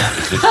people?"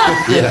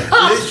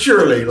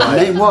 Literally,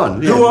 like, name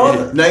one. Who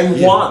are they?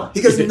 Name one.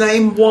 He goes,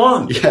 "Name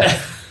one." Yeah.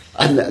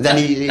 And then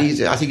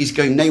I think he's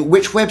going, "Name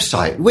which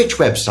website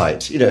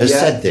has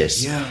said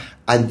this." Yeah.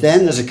 And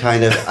then there's a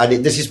kind of,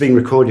 this is being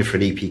recorded for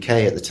an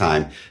EPK at the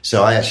time,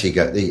 so I actually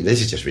go, this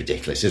is just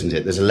ridiculous, isn't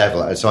it? There's a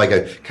level, and so I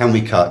go, can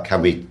we cut,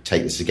 can we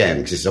take this again?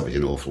 Because it's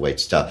obviously an awful way to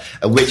start.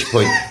 At which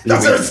point...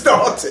 That's how it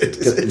started,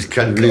 It's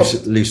kind of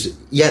loose.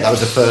 Yeah, that was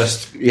the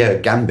first,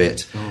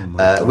 Gambit,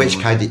 which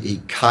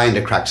he kind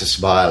of cracks a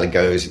smile and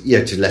goes,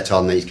 to let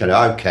on that he's kind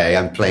of, okay,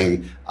 I'm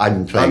playing up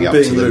to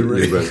the Lou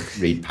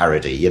Reed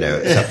parody,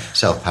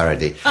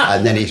 self-parody.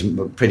 And then he's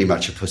pretty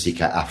much a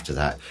pussycat after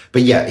that.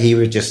 But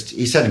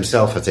he said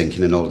himself, I think,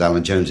 in an old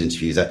Alan Jones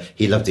interview that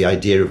he loved the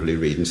idea of Lou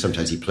Reed, and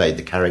sometimes he played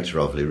the character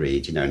of Lou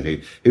Reed, and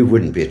who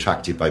wouldn't be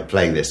attracted by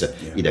playing this,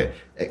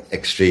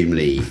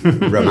 extremely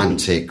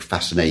romantic,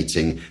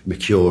 fascinating,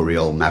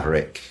 mercurial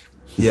maverick.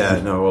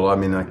 Yeah, no, well, I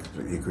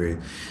completely agree.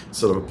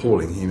 Sort of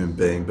appalling human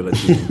being, but a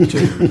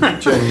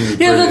genuinely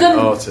brilliant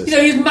artist.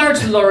 He's married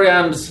to Laurie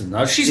Anderson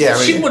now. She's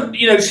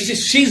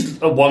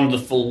a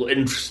wonderful,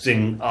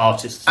 interesting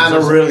artist. And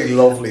a really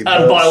lovely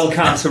person. And by all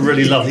accounts, a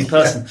really lovely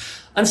person.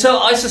 And so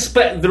I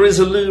suspect there is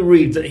a Lou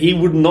Reed that he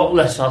would not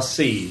let us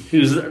see,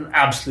 who's an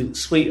absolute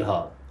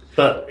sweetheart.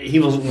 But he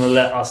wasn't going to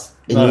let us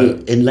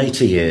know. In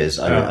later years,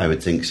 I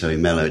would think so, he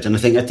mellowed. And I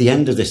think at the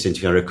end of this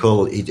interview, I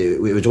recall,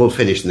 we were all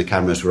finished and the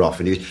cameras were off,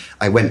 and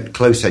I went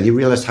closer, and you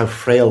realised how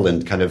frail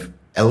and kind of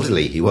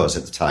elderly he was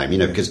at the time,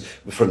 because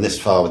from this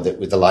far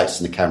with the lights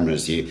and the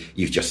cameras, you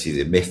just see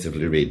the myth of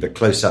Lou Reed. But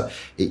close up,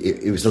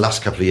 it was the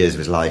last couple of years of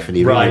his life, and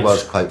he really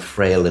was quite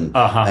frail and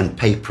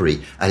papery,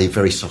 and he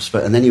very soft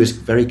spoken. And then he was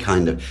very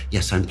kind of,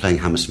 yes, I'm playing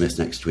Hammersmith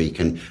next week,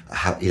 and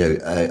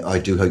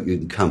I do hope you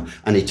can come.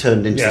 And he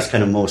turned into this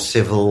kind of more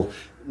civil,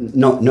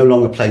 no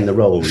longer playing the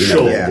role,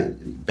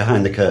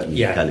 behind the curtain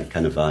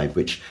kind of vibe,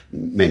 which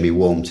made me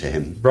warm to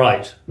him.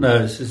 Right. No,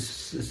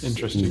 it's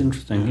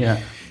interesting.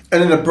 Yeah.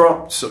 And an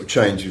abrupt sort of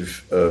change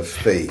of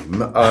theme.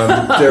 There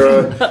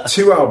are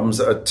two albums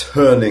that are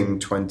turning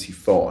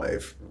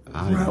 25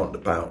 round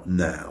about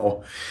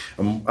now.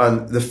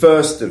 And the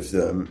first of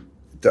them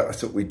that I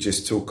thought we'd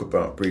just talk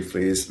about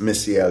briefly is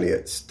Missy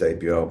Elliott's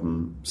debut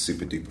album,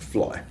 Super Duper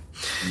Fly.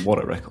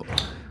 What a record.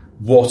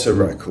 What a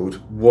record.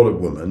 What a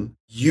woman.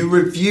 You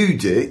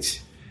reviewed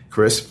it,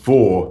 Chris,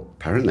 for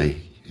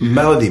apparently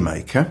Melody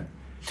Maker.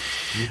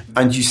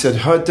 And you said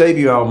her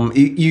debut album,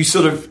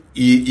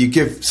 you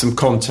give some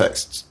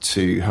context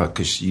to her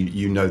because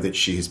you know that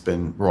she has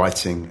been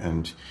writing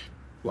and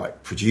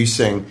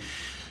producing.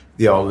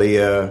 The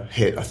Aaliyah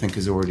hit, I think,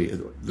 I think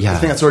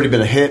that's already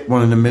been a hit,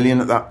 1 in a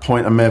million at that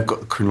point. I may have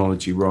got the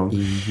chronology wrong.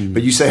 Mm-hmm.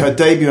 But you say her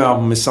debut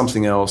album is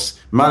something else,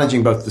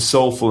 managing both the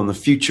soulful and the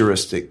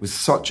futuristic with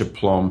such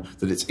aplomb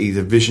that it's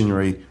either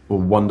visionary or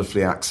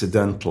wonderfully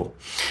accidental.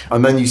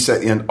 And then you say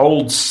at the end,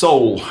 Old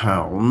Soul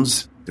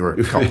Hounds, there are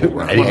a couple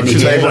around will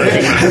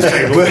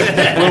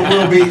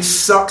be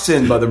sucked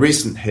in by the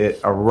recent hit,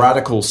 a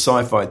radical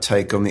sci-fi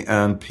take on the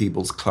Ann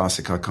Peebles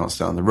classic I Can't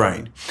Stand the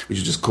Rain, which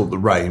was just called The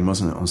Rain,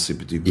 wasn't it, on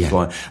Super Duper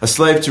Fly? A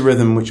slave to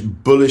rhythm which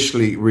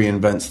bullishly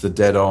reinvents the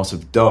dead art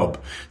of dub.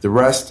 The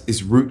rest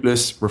is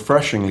rootless,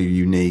 refreshingly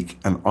unique,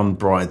 and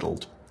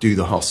unbridled. Do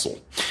the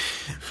hustle.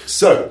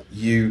 So,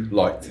 you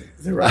liked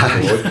the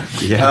record.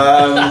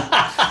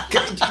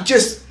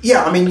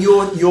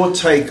 Your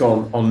take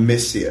on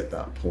Missy at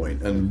that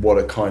point, and what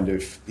a kind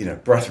of,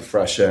 breath of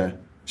fresh air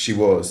she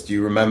was? Do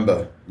you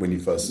remember when you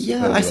first? Yeah,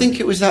 heard I her? think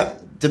it was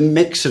the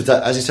mix of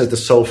that, as I said, the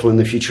soulful and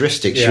the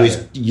futuristic. She Yeah.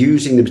 was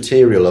using the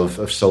material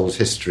of soul's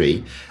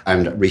history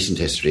and recent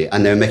history,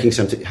 and they were making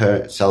something,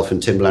 herself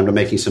and Timbaland were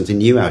making something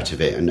new out of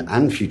it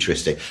and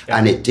futuristic. Yeah.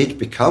 And it did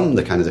become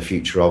the kind of the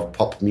future of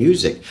pop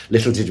music.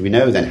 Little did we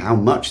know then how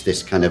much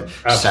this kind of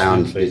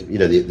sound,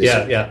 Absolutely.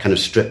 this Yeah. kind of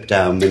stripped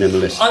down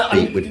minimalist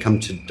beat would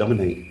come to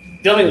dominate.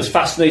 The other thing that's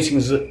fascinating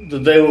is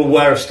that they were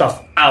aware of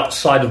stuff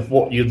outside of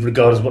what you'd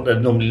regard as what they're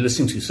normally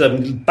listening to. So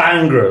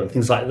Bhangra and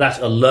things like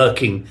that are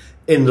lurking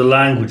in the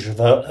language of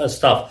her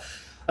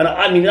stuff. And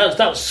I mean, that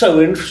was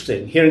so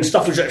interesting, hearing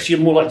stuff which actually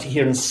you're more likely to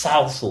hear in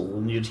Southall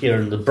than you'd hear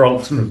in the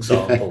Bronx, for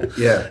example.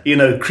 Yeah. You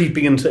know,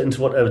 creeping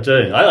into what they were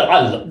doing.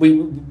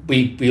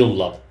 We all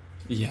love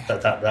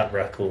that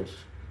record.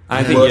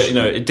 I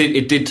think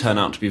it did turn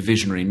out to be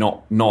visionary,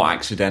 not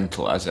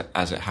accidental as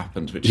it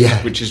happens,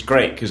 which is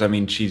great because I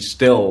mean she's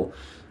still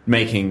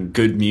making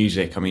good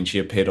music. I mean she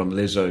appeared on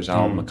Lizzo's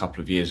album a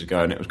couple of years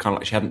ago, and it was kind of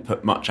like she hadn't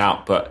put much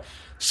out, but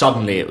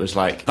suddenly it was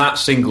like that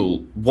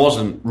single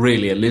wasn't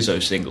really a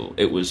Lizzo single.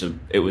 It was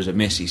a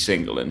Missy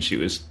single, and she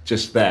was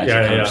just there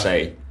to kind of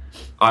say,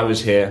 "I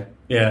was here."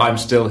 Yeah. I'm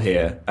still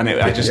here, and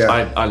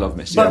I love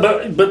Missy.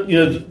 But you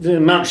know the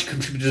amount she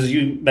contributed, as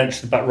you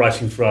mentioned about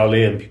writing for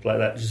Ali and people like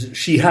that.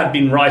 She had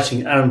been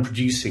writing and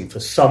producing for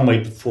some way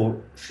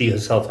before she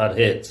herself had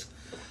hits,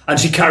 and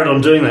she carried on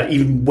doing that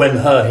even when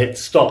her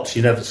hits stopped.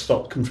 She never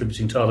stopped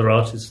contributing to other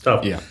artists'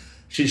 stuff. Yeah,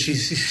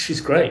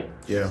 she's great.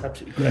 Yeah, she's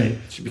absolutely great.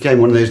 She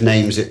became one of those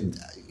names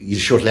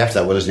shortly after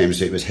that, one of those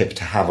names it was hip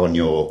to have on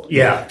your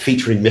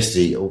featuring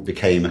Missy. It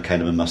became a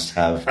kind of a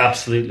must-have,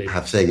 absolutely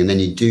have thing. And then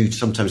you do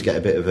sometimes get a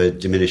bit of a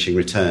diminishing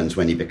returns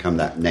when you become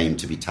that name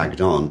to be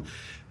tagged on.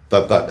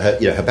 But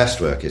her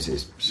best work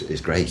is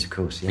great, of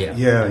course. Yeah.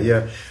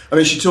 I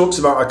mean, she talks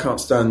about "I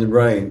Can't Stand the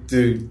Rain."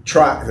 The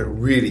track that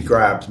really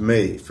grabbed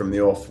me from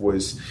the off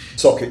was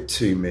 "Sock It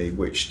To Me,"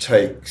 which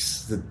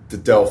takes the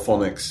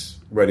Delphonics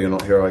 "Ready or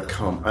Not, Here I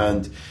Come,"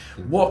 and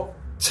what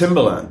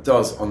Timbaland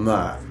does on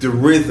that, the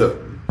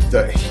rhythm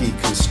that he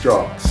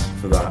constructs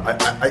for that,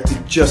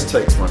 it just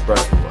takes my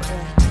breath away.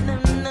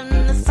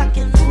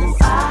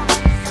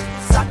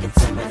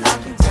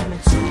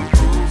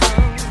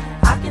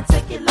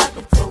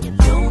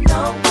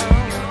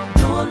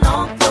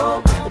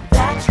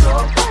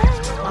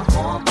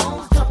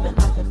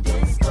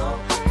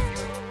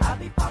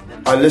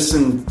 I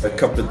listened a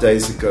couple of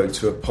days ago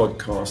to a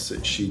podcast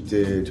that she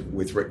did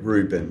with Rick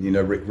Rubin,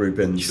 Rick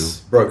Rubin's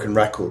Broken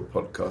Record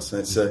podcast,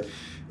 and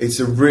it's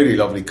a really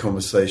lovely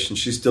conversation.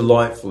 She's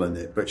delightful in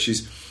it, but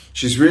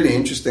she's really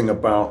interesting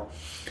about,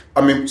 I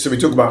mean, so we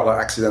talk about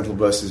like accidental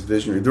versus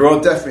visionary. There are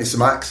definitely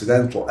some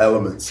accidental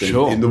elements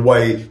in the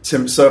way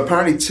Tim. So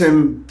apparently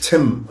Tim,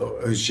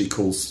 who she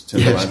calls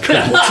Timbaland,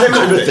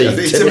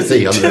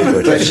 Timothy on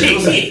the record.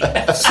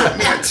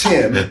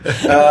 Tim.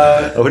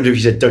 I wonder if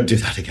he said, "Don't do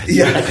that again."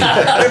 Yeah,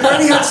 they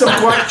apparently had some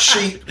quite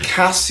cheap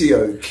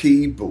Casio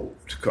keyboard.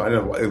 I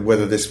don't know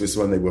whether this was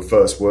when they were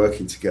first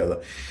working together.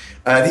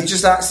 And he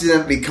just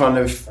accidentally kind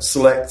of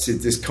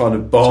selected this kind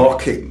of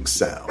barking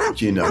sound,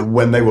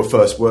 when they were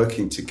first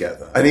working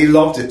together. And he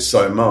loved it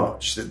so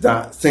much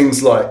that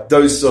things like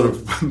those sort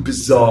of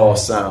bizarre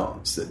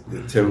sounds that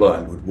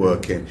Timbaland would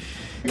work in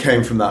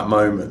came from that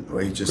moment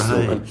where he just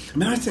thought.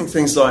 I think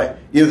things like,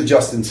 the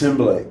Justin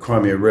Timberlake, Cry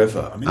Me a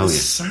River. I mean, the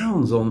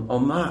sounds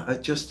on that are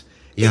just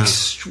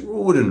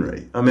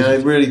extraordinary. I mean, I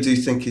really do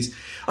think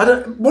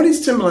what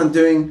is Timbaland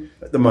doing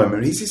at the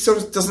moment? He sort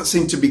of doesn't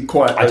seem to be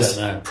quite as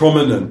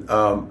prominent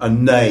a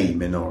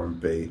name in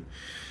R&B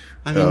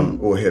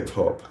or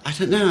hip-hop. I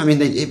don't know. I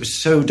mean, it was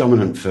so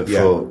dominant for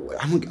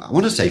I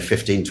want to say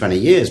 15, 20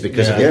 years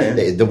because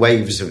the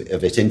waves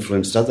of it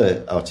influenced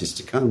other artists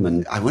to come.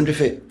 And I wonder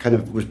if it kind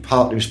of was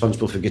partly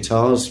responsible for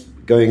guitars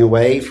going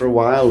away for a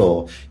while,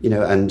 or,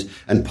 and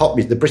pop,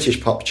 the British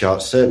pop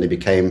charts certainly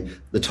became,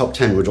 the top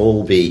 10 would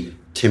all be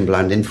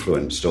Timbaland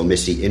influenced or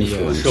Missy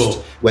influenced,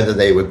 whether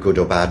they were good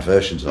or bad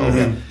versions of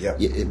it.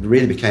 It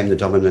really became the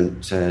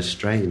dominant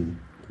strain.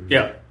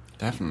 Yeah,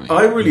 definitely.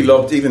 I really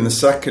loved even the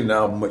second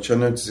album, which I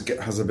noticed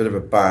has a bit of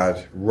a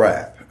bad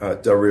rep,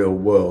 The Real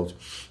World.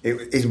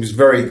 It was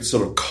very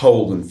sort of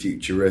cold and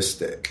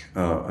futuristic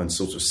and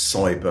sort of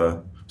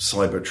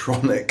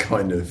cybertronic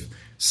kind of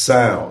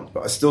sound,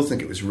 but I still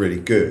think it was really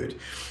good.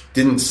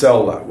 Didn't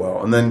sell that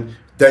well, and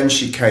then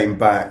she came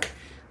back.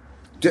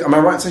 Am I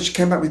right in saying she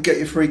came back with Get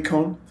Your Freak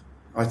On?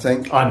 I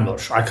think. I'm not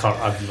sure. I can't.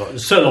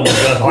 It's so long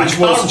ago. Which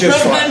was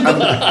just like,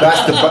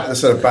 that's the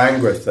sort of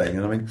Bhangra thing.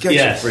 And I mean, Get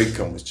Your Freak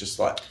On was just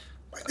like,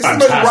 it's the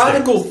most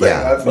radical thing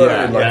I've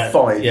heard in like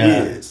 5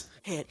 years.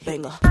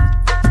 Headbanger.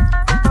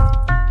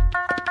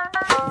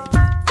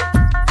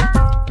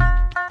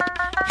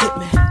 Hit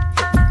me.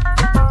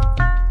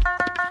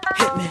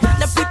 Hit me.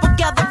 Now people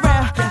gather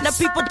round. Now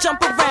people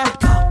jump around.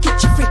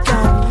 Get your freak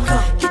on.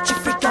 Get your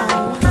freak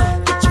on.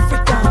 Get your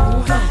freak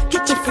on.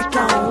 Get your freak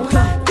on.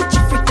 Get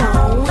your freak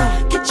on.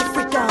 Get your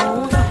freak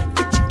on.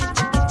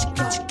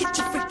 Get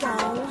your freak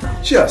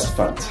on. Just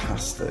fantastic.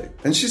 fantastic.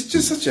 And she's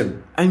just such a...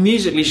 And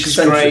musically, she's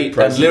eccentric great.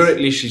 presence. And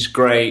lyrically, she's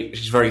great.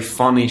 She's very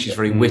funny. She's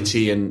very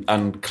witty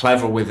and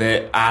clever with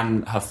it.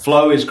 And her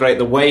flow is great.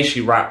 The way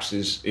she raps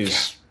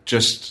is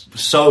just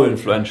so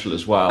influential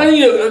as well.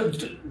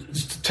 And,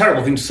 it's a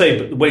terrible thing to say,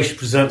 but the way she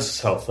presents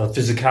herself, her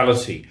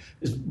physicality,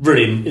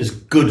 is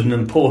good and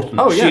important.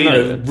 Oh, yeah,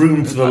 She,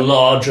 room for the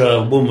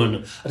larger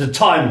woman at a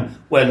time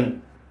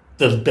when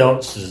the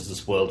dancers of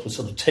this world were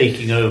sort of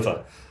taking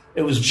over.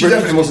 It was She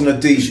definitely wasn't a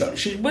diva.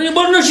 She couldn't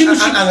wasn't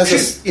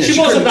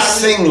that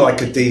sing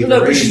like a diva. No,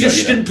 but either,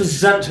 she didn't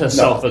present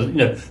herself as,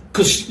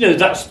 because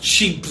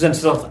she presents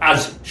herself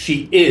as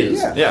she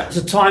is. Yeah. It's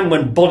a time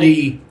when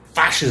body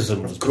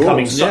fascism was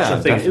becoming such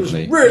a thing.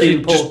 Definitely. It was really She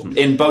important. just,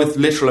 in both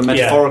literal and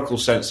metaphorical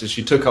senses,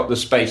 she took up the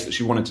space that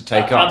she wanted to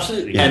take up.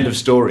 Absolutely. End of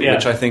story, Yeah.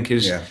 which I think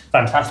is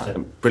fantastic.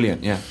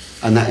 Brilliant, yeah.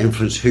 And that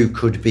influenced who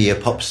could be a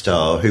pop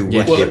star, who would be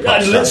a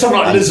pop star. And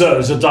someone like Lizzo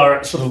is a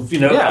direct sort of,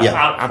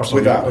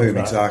 absolutely. Without whom,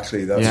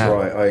 exactly. That's Yeah.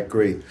 right. I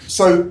agree.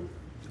 So,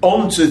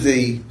 on to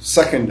the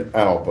second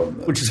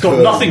album. Which has got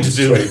nothing to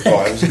do with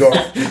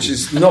which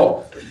is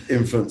not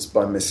influenced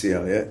by Missy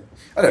Elliott.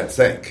 I don't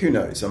think. Who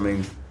knows? I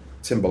mean,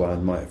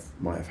 Timbaland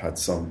might have had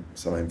some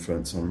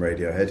influence on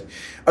Radiohead.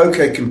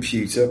 OK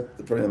Computer,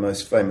 probably the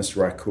most famous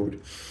record.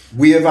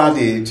 We have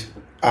added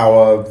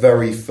our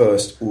very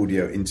first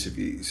audio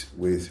interviews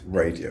with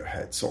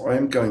Radiohead. So I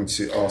am going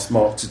to ask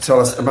Mark to tell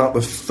us about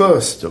the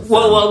first of them.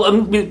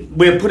 Well,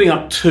 we're putting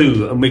up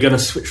two, and we're going to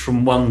switch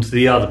from one to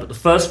the other. But the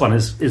first one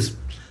is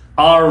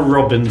Ara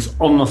Robbins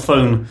on the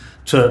phone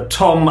to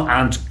Tom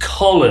and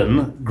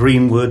Colin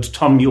Greenwood,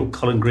 Tom York,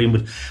 Colin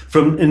Greenwood,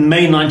 in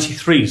May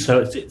 '93.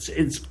 So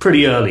it's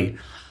pretty early.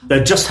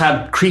 They just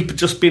had Creep had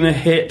just been a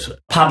hit.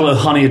 Pablo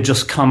Honey had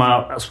just come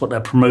out. That's what they're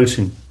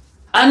promoting,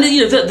 and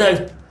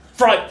they're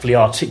frightfully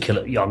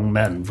articulate young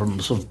men from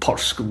sort of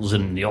posh schools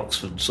in the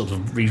Oxford sort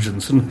of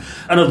regions, and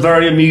are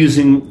very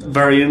amusing,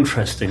 very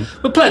interesting.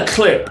 We'll play a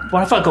clip.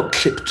 Why have I got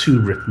clip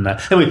 2 written there?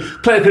 Anyway,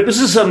 play a clip. This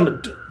is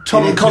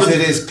Tom and Colin.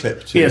 It is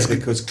clip 2, yes,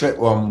 because clip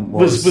 1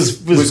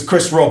 was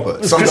Chris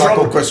Roberts. Some guy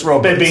called Chris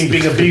Roberts. They're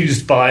being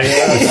abused by...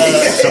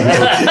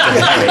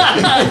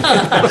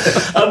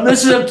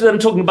 this is them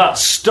talking about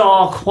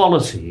star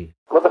quality.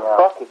 What the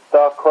fuck is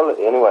star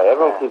quality anyway?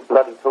 Everyone keeps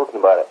bloody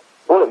talking about it.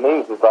 All it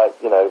means is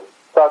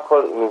star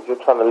quality means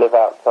you're trying to live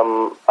out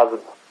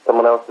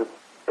someone else's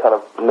kind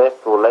of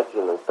myth or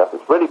legend and stuff.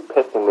 It's really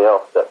pissing me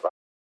off that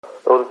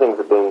all the things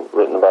that have been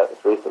written about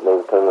this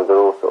recently, kind of, they're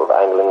all sort of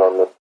angling on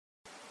this.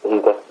 He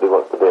desperately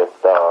wants to be a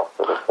star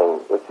sort of thing,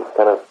 which is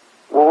kind of,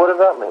 well, what does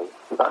that mean?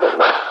 I don't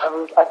know.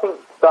 I think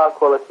star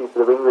quality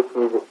for the English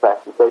music press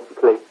is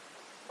basically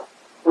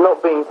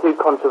not being too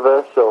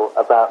controversial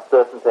about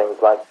certain things,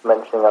 like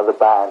mentioning other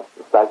bands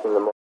and slagging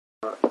them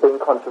off. Being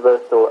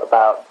controversial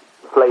about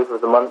flavour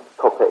of the month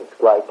topics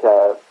like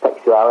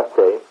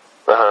sexuality,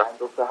 and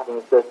also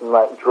having a certain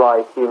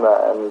dry humour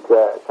and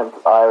sense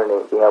of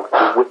irony, being able to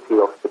be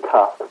witty off the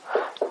cuff.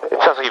 It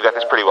sounds like you've got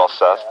this pretty well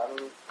sussed.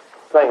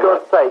 For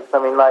God's sakes, I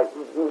mean,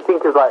 you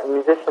think of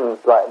musicians,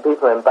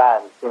 people in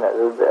bands.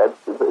 The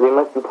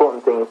most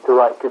important thing is to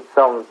write good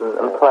songs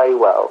and play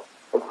well.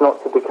 It's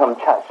not to become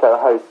chat show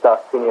hosts,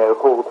 Arsenio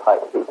Hall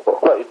type people.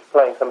 It's like you're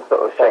playing some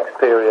sort of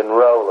Shakespearean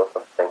role or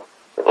something.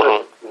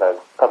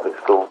 It's public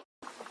school.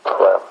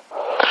 Well,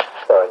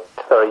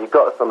 sorry, you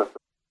got us on the...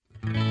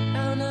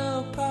 Oh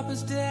no,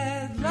 Papa's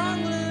dead,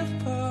 long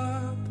live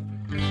Pop.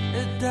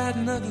 It died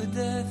an ugly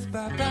death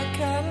by back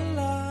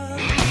catalog.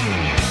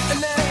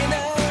 And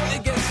now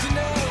it gets to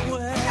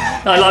nowhere.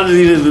 I like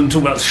them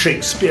talk about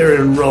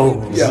Shakespearean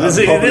roles. Yeah,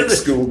 public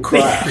school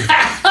crap.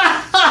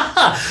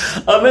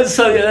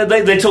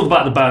 They talk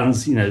about the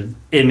band's,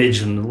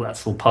 image and all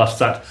that's all part of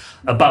that,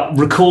 about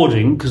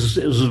recording, because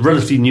it was a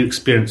relatively new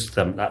experience to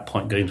them at that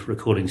point, going to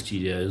recording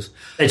studios.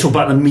 They talk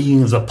about the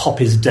meaning of the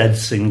Pop is Dead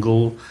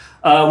single.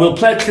 We'll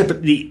play a clip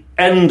at the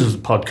end of the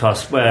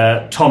podcast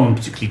where Tom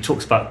particularly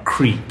talks about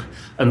Creep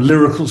and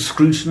lyrical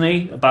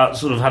scrutiny, about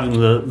sort of having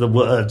the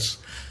words.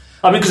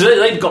 I mean, because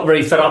they've got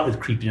very fed up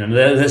with Creep,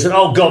 They said,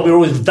 "Oh God, we're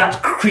always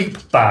that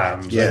Creep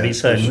band." Yeah, they'd be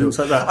saying sure.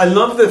 like that. I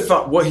love the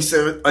fact what he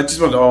said. I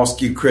just wanted to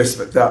ask you, Chris,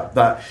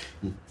 that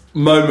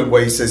moment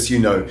where he says,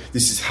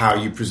 this is how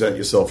you present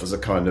yourself as a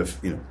kind of,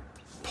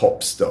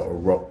 pop star or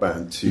rock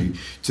band to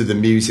the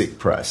music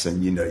press,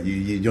 and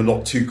you're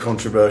not too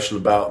controversial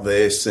about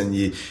this, and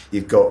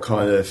you've got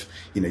kind of,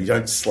 you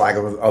don't slag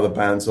other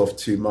bands off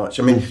too much.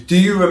 I mean, do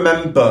you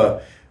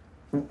remember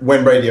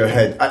when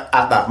Radiohead at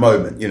that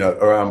moment,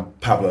 around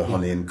Pablo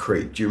Honey and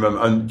Creep? Do you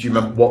remember? And do you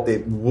remember what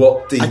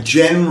the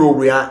general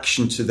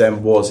reaction to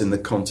them was in the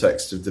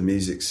context of the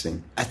music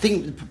scene? I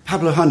think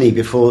Pablo Honey,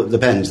 before the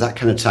Bends, that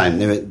kind of time,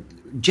 they were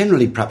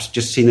generally perhaps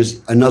just seen as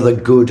another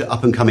good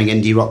up-and-coming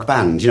indie rock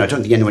band. I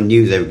don't think anyone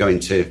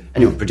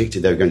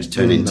predicted they were going to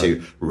turn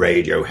into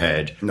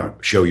Radiohead. No.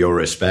 Show your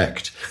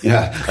respect.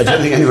 I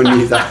don't think anyone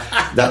knew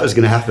that. that was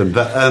going to happen.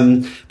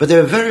 But they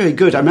were very, very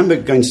good. I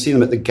remember going to see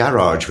them at the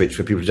Garage, which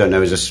for people who don't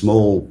know is a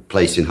small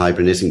place in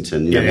Highbury,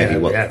 Islington.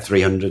 Maybe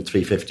 300,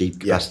 350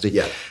 capacity.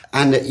 Yeah.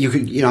 And you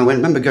could, I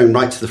remember going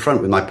right to the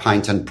front with my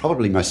pint and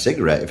probably my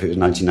cigarette if it was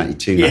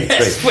 1992, 93.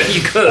 Yes, well,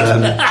 you could.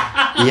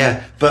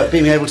 But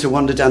being able to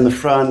wander down the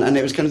front, and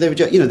it was kind of, they were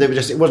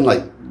just, it wasn't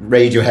like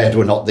Radiohead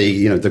were not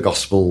the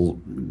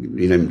gospel,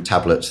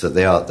 tablets that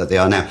they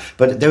are now.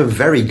 But they were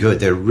very good.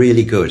 They're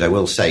really good, I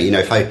will say.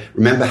 If I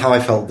remember how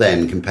I felt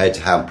then compared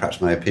to how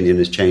perhaps my opinion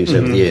has changed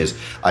over the years,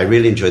 I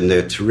really enjoyed them.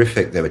 They were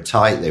terrific. They were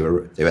tight. They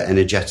were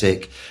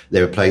energetic.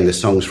 They were playing the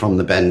songs from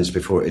the Bends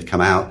before it had come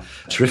out.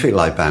 Terrific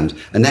live band.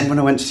 And then when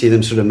I went to see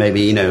them sort of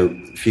maybe, a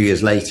few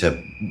years later,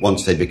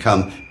 once they'd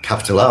become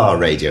capital R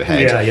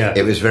Radiohead,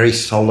 it was very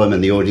solemn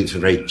and the audience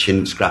were very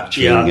chin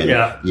scratching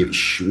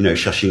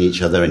shushing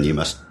each other, and you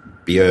must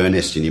be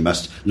earnest and you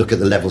must look at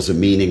the levels of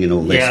meaning and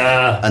all this.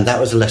 And that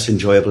was a less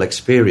enjoyable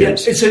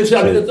experience. Because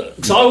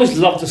I always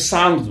loved the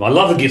sound of them. I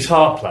love the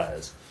guitar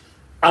players.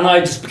 And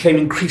I just became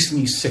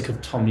increasingly sick of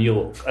Tom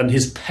York and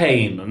his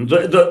pain. And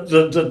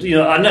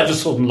I never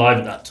saw them live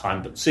at that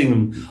time, but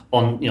seeing them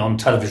on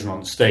television,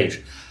 on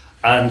stage,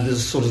 and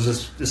there's sort of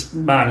this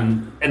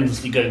man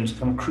endlessly going to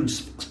kind of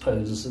crucifix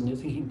poses, and you're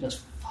thinking,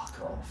 just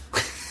fuck off.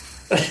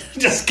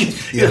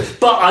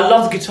 But I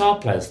love the guitar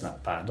players in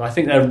that band. I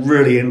think they're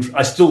really.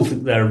 I still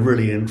think they're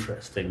really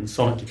interesting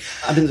sonically.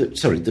 I mean,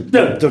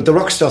 the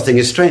rock star thing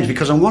is strange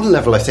because on one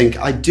level, I think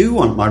I do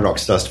want my rock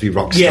stars to be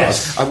rock stars.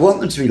 Yes. I want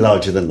them to be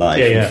larger than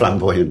life and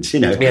flamboyant,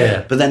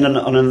 But then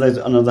on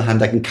another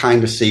hand, I can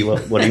kind of see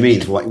what he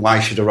means. Why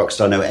should a rock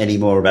star know any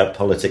more about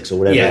politics or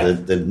whatever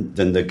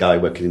than the guy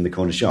working in the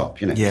corner shop?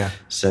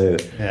 So,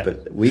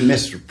 but we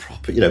miss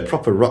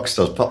proper rock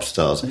stars, pop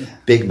stars.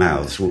 Big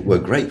mouths were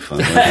great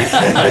fun.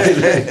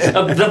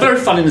 They're very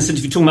fun in this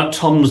interview, talking about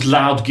Tom's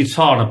loud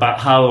guitar and about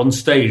how on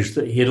stage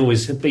that he'd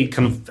always have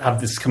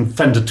this kind of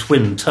Fender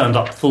Twin turned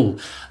up full,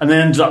 and then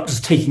ended up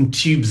just taking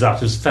tubes out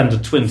of his Fender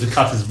Twin to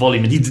cut his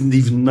volume, and he didn't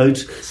even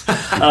notice.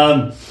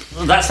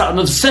 That's that. And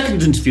the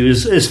second interview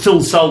is Phil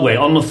Selway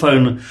on the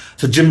phone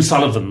to Jim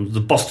Sullivan,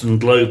 the Boston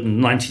Globe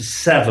in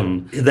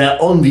 '97. They're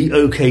on the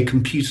OK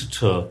Computer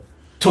tour,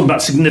 talking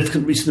about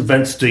significant recent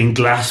events, doing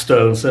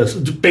Glasgow, and so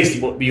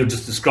basically what you're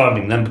just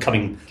describing, them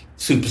becoming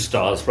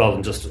superstars rather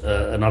than just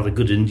another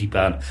good indie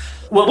band.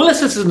 Well,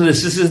 let's listen to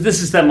this.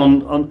 This is them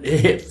on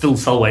hit Phil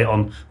Selway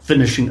on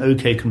finishing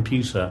OK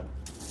Computer.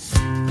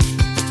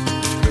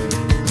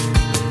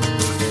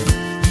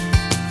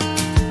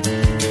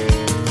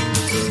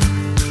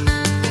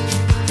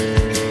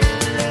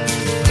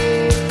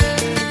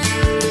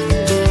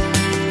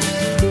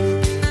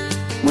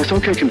 With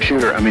OK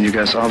Computer, you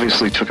guys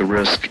obviously took a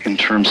risk in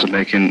terms of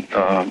making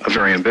a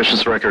very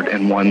ambitious record,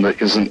 and one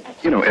that isn't,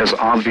 as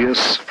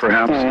obvious,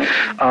 perhaps,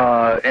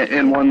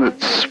 and one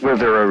that's where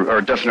there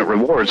are definite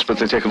rewards, but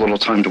they take a little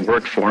time to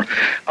work for.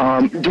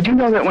 Did you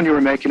know that when you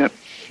were making it?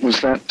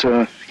 Was that,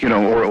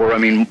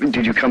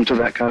 did you come to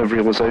that kind of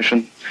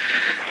realization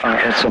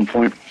at some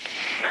point?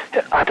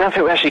 I don't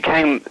think we actually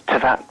came to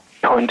that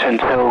point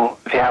until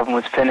the album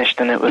was finished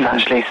and it was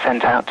actually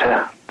sent out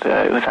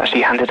it was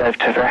actually handed over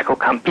to the record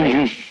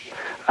company.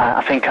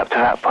 I think up to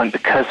that point,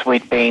 because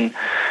we'd been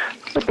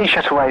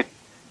shut away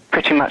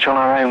pretty much on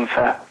our own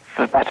for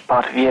the better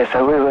part of a year.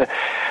 So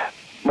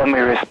when we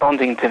were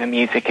responding to the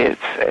music, we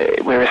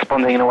were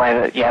responding in a way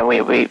that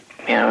we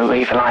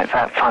either like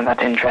that, find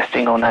that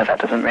interesting, or no, that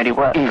doesn't really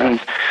work for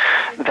us.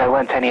 There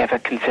weren't any other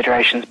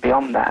considerations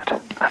beyond that,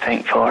 I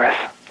think, for us.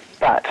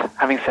 But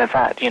having said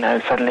that,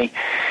 suddenly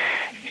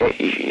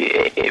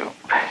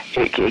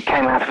it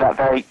came out of that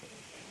very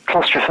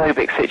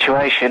claustrophobic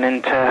situation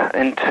into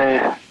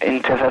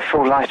the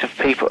full light of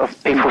people's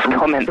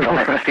comments on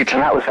it,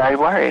 and that was very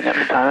worrying at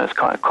the time. It was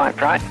quite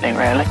frightening,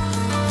 really.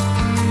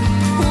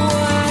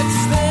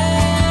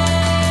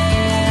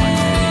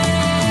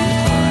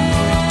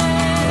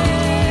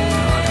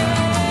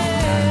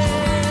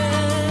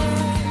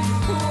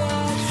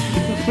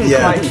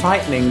 Quite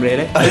frightening,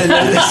 really.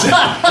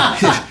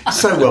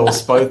 So well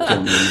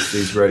spoken,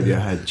 these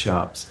Radiohead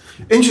chaps.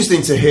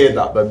 Interesting to hear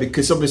that, though,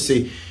 because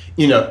obviously,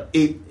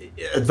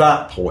 at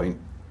that point,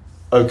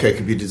 OK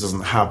Computer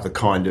doesn't have the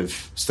kind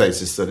of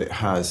status that it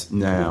has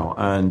now,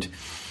 and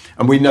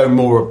we know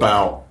more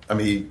about.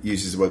 He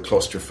uses the word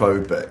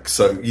claustrophobic,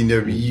 so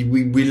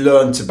we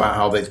learnt about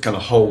how they kind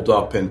of hold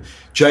up in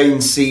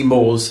Jane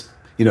Seymour's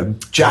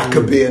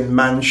Jacobean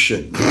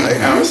mansion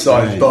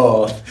outside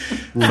Bath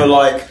for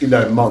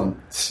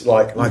months,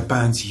 like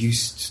bands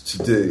used to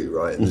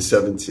do in the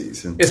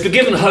 70s. And it's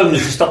given home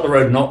is just up the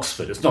road in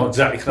Oxford. It's not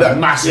exactly kind of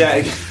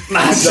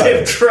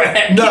massive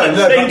trek. No,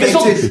 they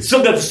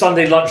still go for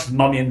Sunday lunch with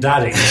Mummy and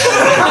Daddy.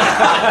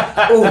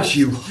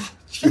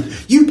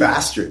 You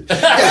bastard.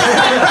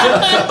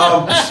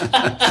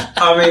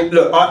 I mean,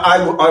 look,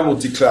 I will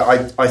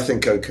declare, I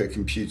think OK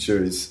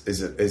Computer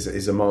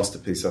is a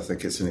masterpiece. I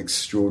think it's an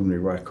extraordinary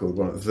record,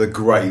 one of the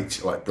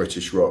great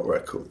British rock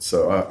records.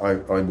 So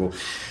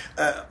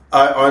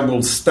I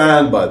will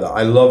stand by that.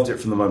 I loved it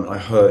from the moment I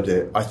heard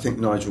it. I think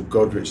Nigel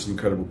Godrich is an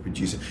incredible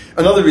producer.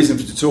 Another reason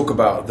to talk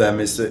about them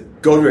is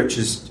that Godrich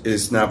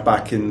is now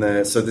back in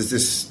there. So there's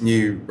this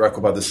new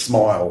record by The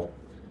Smile,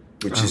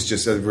 which is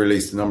just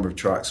released a number of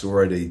tracks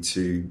already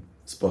to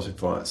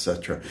Spotify,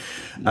 etc.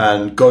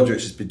 And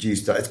Godrich has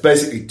produced that. It's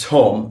basically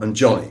Tom and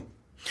Johnny,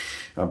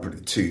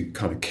 probably two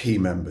kind of key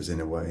members in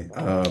a way.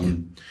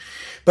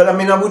 But I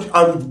mean, I would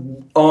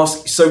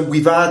ask. So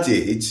we've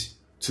added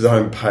to the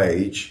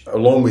homepage,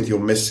 along with your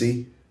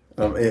Missy,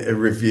 a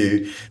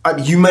review.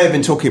 You may have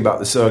been talking about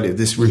this earlier.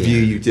 This review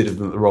you did of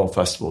them at the Royal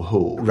Festival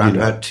Hall, around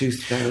about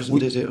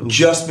 2000, is it?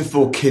 Just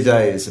before Kid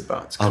A is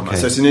about to come out.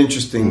 So it's an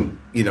interesting,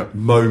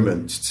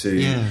 moment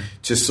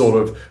to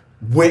sort of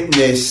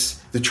witness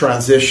the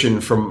transition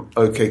from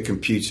OK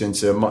Computer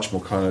into a much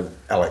more kind of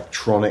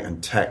electronic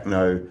and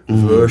techno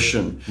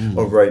version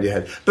of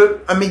Radiohead.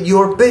 But I mean,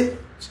 you're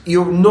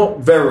not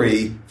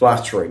very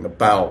flattering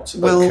about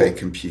OK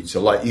Computer.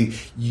 Like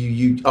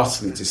you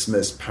utterly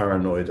dismiss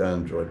Paranoid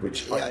Android,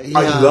 which I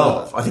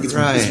love. I think it's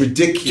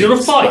ridiculous. Do you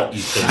want to fight?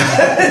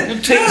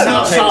 You take us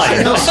outside.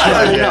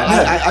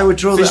 I would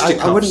draw that.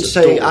 I wouldn't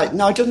say.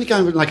 I don't think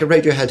I'm like a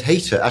Radiohead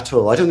hater at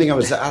all. I don't think I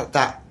was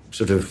that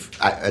sort of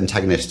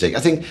antagonistic. I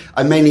think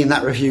I mainly in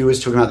that review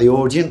was talking about the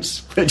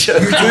audience. Which you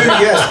do,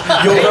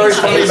 yes. You're very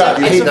funny about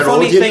it. It's a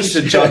funny thing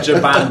to judge a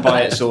band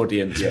by its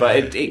audience,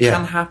 but it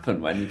can happen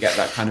when you get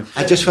that kind of...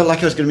 I just felt like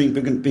I was going to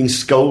be being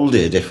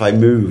scolded if I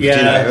moved.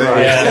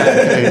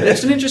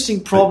 It's an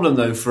interesting problem,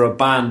 though, for a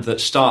band that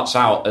starts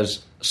out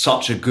as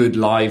such a good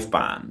live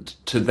band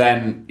to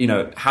then,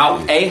 how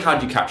do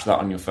you capture that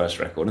on your first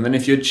record? And then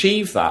if you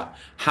achieve that,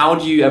 how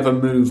do you ever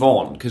move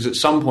on? Because at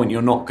some point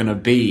you're not going to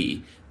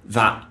be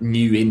that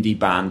new indie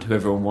band who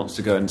everyone wants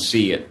to go and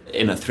see it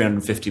in a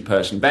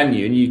 350-person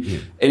venue.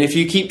 And if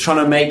you keep trying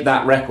to make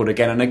that record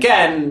again and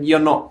again, you're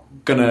not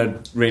going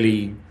to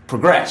really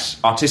progress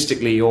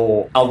artistically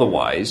or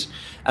otherwise.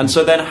 And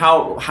so then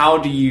how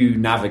do you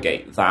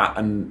navigate that?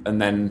 And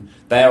then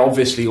they're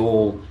obviously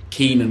all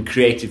keen and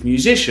creative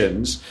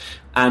musicians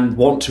and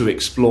want to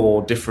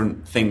explore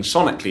different things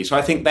sonically. So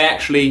I think they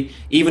actually,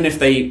 even if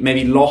they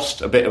maybe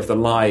lost a bit of the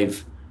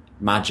live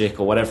magic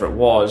or whatever it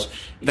was,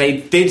 they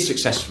did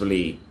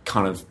successfully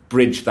kind of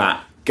bridge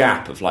that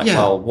gap of where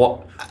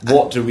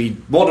do we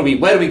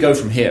go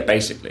from here,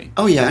 basically?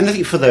 Oh yeah, and I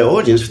think for their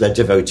audience, for their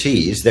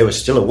devotees, they were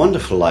still a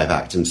wonderful live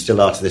act and still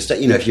are to this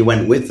day. If you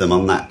went with them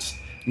on that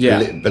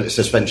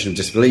suspension of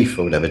disbelief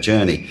or whatever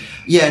journey.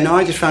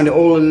 I just found it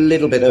all a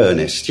little bit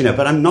earnest,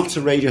 but I'm not a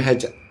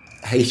Radiohead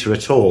hater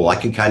at all. I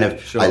can kind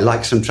of I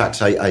like some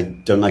tracks, I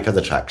don't like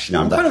other tracks.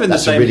 I'm kind of in the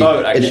same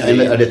boat,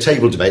 actually. In a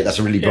table debate, that's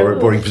a really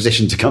boring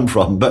position to come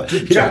from. But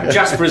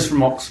Jasper is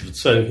from Oxford,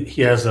 so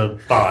he has a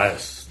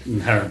bias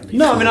inherently.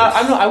 No, I mean,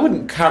 I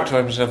wouldn't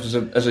characterise myself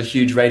as a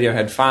huge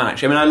Radiohead fan.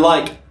 Actually, I mean, I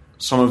like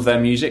some of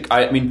their music.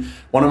 I mean,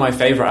 one of my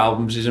favourite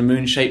albums is A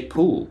Moon-Shaped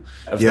Pool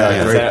of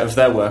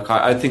their work.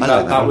 I think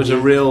that was a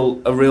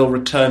real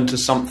return to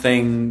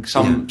something,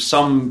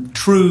 some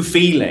true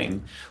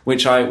feeling,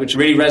 which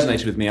really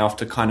resonated with me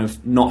after kind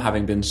of not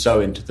having been so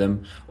into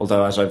them.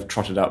 Although, as I've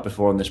trotted out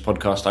before on this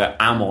podcast, I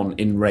am on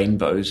In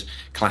Rainbows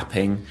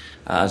clapping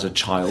as a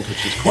child,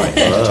 which is quite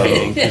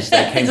entertaining because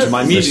they came to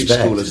my music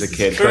school as a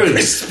kid. True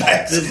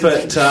respect.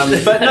 But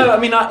no, I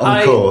mean,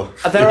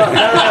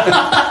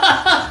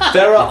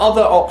 there are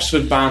other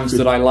Oxford bands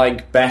that I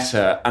like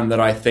better and that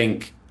I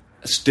think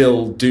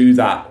still do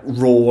that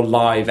raw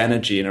live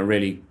energy in a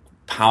really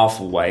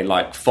powerful way,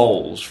 like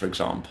Foals, for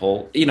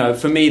example.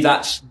 For me,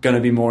 that's going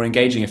to be more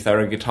engaging if they're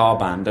a guitar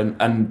band,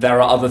 and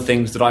there are other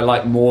things that I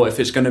like more if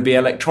it's going to be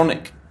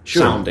electronic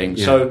sounding.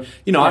 Yeah. So,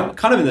 I'm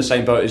kind of in the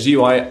same boat as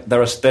you.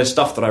 There's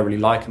stuff that I really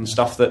like and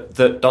stuff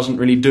that doesn't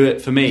really do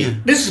it for me.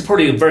 This is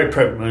probably a very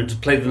appropriate moment to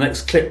play the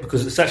next clip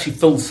because it's actually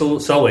Phil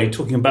Selway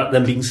talking about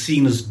them being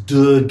seen as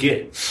der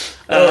Gits,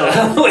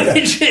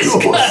 which is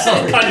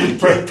kind of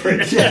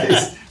appropriate.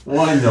 Yes.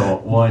 Why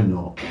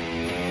not?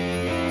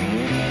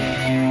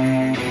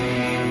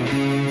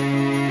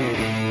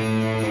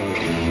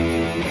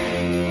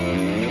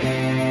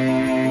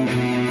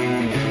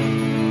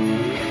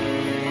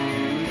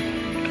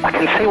 I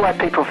can see why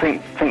people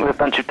think we're a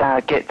bunch of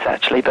dour gits,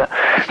 actually, but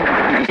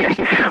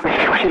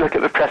when you look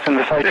at the press and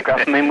the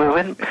photograph, I mean,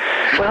 we're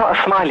not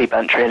a smiley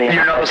bunch, really.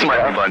 You're not a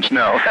smiley bunch,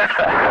 no.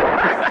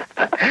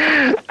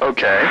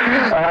 Okay.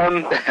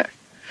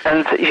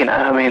 And,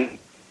 I mean,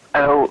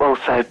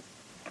 also,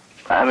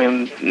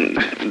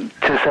 to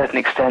a certain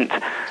extent,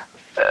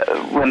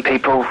 when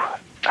people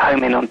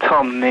home in on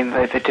Tom, I mean,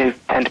 they do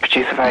tend to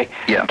produce a very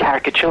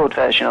caricatured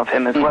version of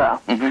him as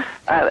well. Mm-hmm.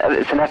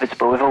 It's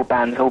inevitable with all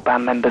bands. All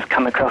band members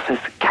come across as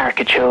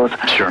caricatures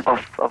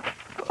of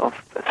a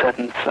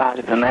certain side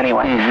of them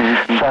anyway.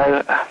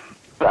 So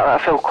I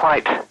feel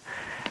quite,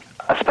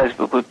 I suppose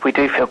we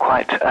do feel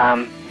quite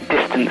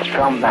distanced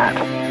from that.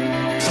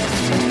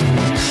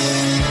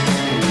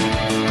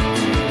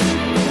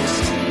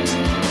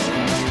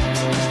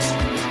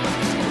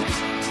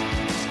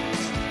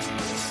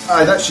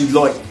 I'd actually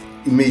like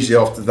immediately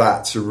after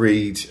that to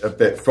read a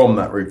bit from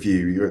that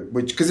review,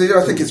 which because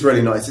I think it's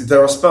really nice.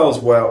 There are spells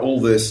where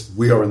all this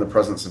 "we are in the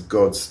presence of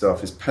God"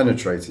 stuff is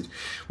penetrated,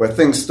 where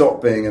things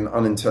stop being an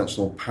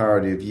unintentional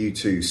parody of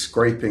U2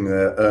 scraping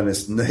their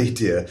earnest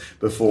nadir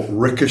before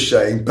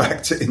ricocheting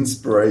back to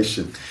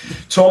inspiration.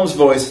 Tom's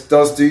voice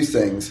does do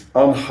things,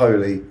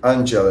 unholy,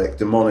 angelic,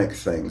 demonic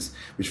things,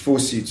 which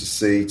force you to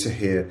see, to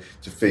hear,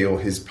 to feel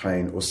his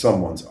pain or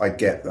someone's. I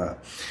get that.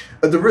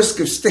 At the risk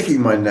of sticking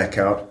my neck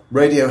out,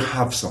 radio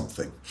have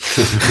something.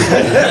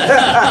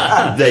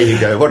 There you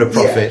go. What a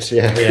prophet!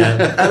 Yeah.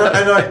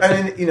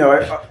 And you know,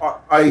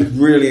 I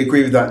really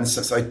agree with that in the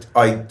sense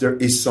there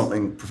is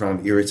something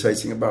profoundly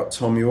irritating about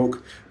Tom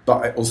York,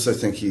 but I also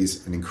think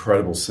he's an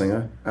incredible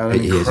singer and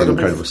He is an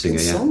incredible singer,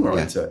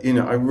 songwriter. Yeah. You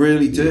know, I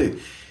really do.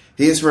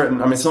 He has written.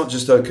 I mean, it's not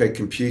just OK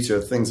Computer.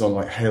 Things on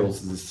like Hail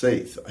to the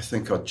Thief, I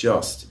think, are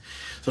just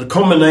sort of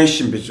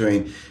combination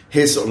between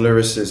his sort of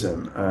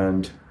lyricism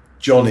and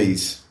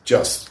Johnny's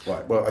just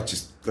like, well,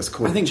 let's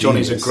call it. I think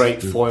genius. Johnny's a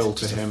great foil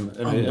to him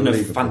and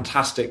a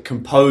fantastic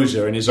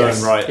composer in his own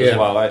right as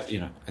well. I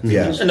think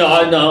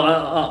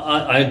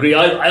I agree.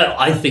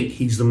 I think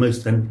he's the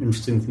most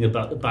interesting thing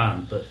about the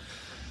band, but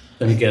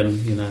then again,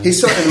 you know,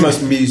 he's certainly the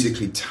most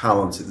musically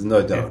talented. There's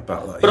no doubt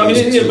about that. But I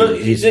mean,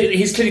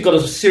 he's clearly got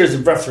a series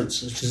of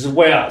references, which is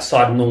way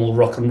outside normal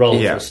rock and roll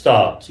for a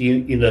start.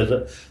 You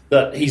know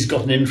that he's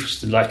got an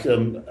interest in like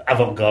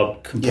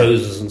avant-garde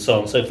composers and so on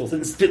and so forth.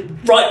 It's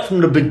right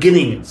from the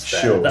beginning. It's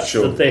there. That's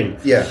the thing.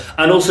 Yeah,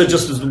 and also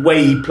just as the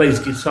way he plays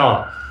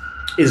guitar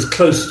is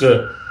close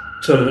to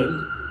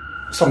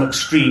some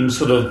extreme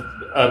sort of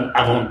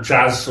avant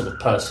jazz sort of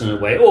person in a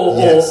way,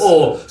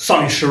 or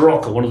Sonny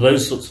Sharrock, one of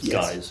those sorts of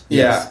guys.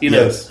 Yeah, you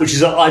know, which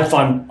is I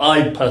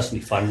personally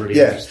find really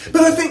interesting.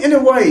 But I think in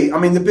a way, I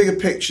mean, the bigger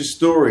picture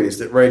story is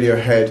that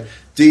Radiohead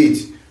did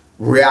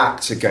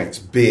react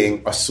against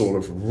being a sort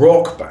of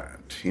rock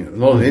band, you know,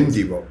 not an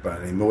indie rock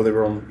band anymore. They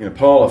were on, you know,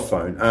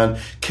 Parlophone, and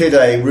Kid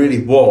A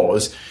really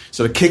was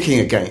sort of kicking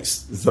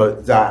against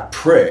that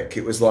prick.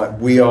 It was like,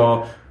 we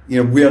are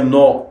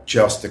not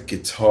just a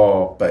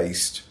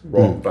guitar-based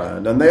rock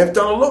band, and they have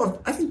done a lot of,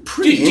 I think,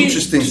 pretty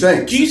interesting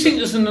things. Do you think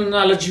there's an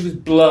analogy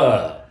with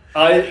Blur?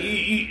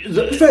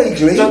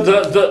 Vaguely.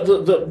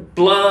 The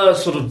Blur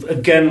sort of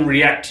again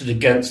reacted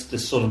against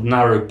this sort of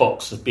narrow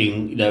box of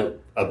being, you know,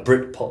 a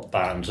Britpop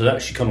band, and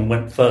actually kind of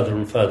went further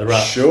and further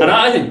out. Sure. And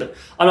I think that,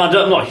 I'm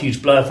not a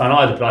huge Blur fan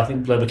either, but I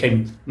think Blur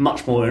became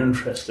much more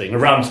interesting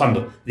around the time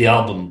of the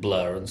album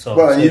Blur and so on.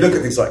 Well, and you look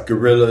at things like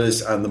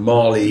Gorillaz and the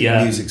Marley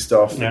music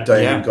stuff that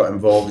Damon got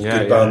involved with,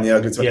 Good Bad and the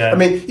Ugly stuff. I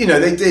mean, you know,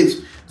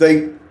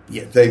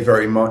 they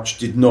very much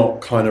did not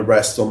kind of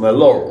rest on their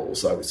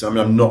laurels, I would say. I mean,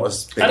 I'm not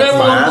as big a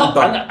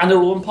fan. And they're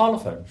all on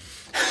Parlophone.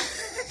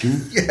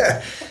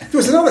 Yeah, there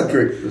was another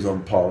group that was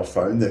on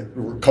Parlophone that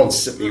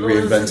constantly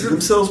reinvented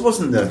themselves,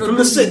 wasn't there? From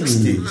the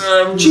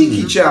 60s,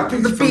 cheeky chap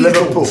from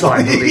Liverpool.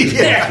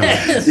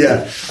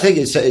 Yeah. I think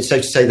it's safe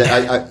to say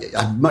that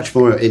I much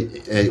more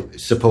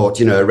support,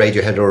 you know, a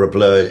Radiohead or a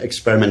Blur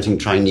experimenting,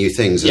 trying new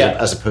things,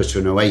 as opposed to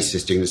an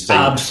Oasis doing the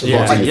same thing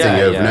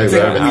over and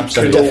over.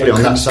 So definitely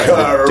on that side of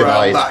the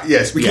divide.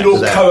 Yes, we can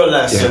all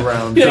coalesce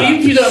around. You know,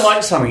 if you don't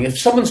like something, if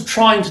someone's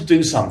trying to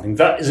do something,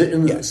 that is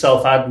in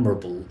itself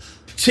admirable.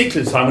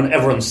 Particularly the time when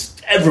everyone's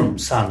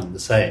sounding the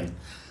same,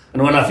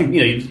 and when I think,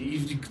 you know,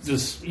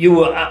 you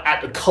were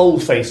at the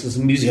coalface as a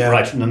music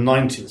writer in the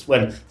 90s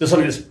when there's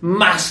suddenly this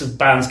massive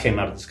bands came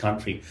out of this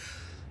country.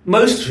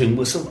 Most of them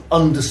were sort of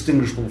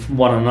undistinguishable from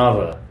one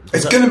another.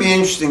 It's going to be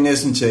interesting,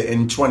 isn't it,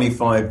 in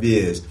 25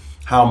 years,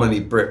 how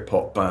many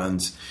Britpop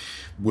bands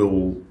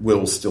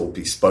will still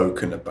be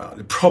spoken about.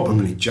 It'll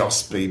probably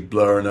just be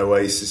Blur and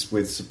Oasis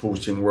with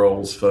supporting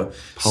roles for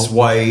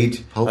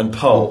Suede and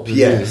Pulp.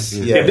 Yes.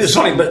 Yeah, but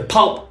sorry, but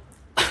Pulp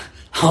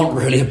aren't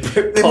really a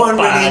Britpop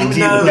band.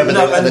 No,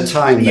 at the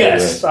time,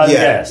 yes.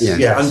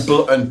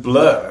 And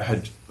Blur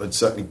had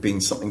certainly been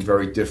something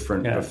very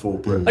different before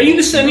Britpop. Are you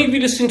listening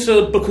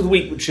to Book of the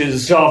Week, which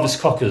is Jarvis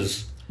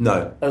Cocker's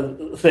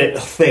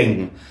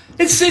thing?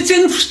 It's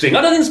interesting.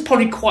 I don't think it's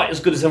probably quite as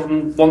good as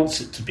everyone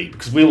wants it to be,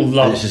 because we all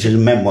love. This is his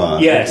memoir.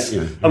 Yes,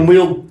 and we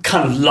all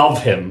kind of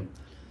love him.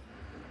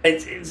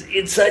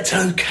 It's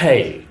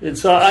okay.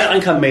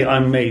 I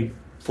may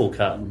fork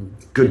out. And,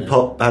 Good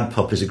Pop, Bad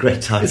Pop is a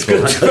great title. It's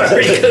good,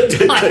 very good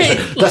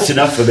title. That's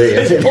enough for me.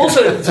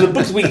 Also, for the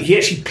Book of the Week, he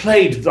actually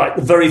played like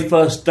the very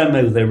first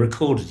demo they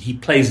recorded. He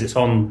plays it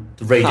on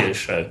the radio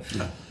show,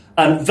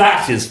 and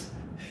that is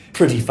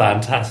pretty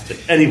fantastic.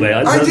 Anyway,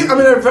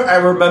 I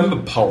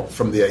remember Pulp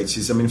from the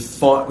 80s. I mean,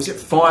 was it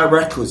Fire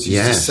Records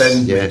used to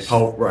send me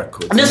Pulp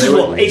records? And this is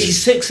what,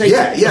 86,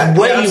 87?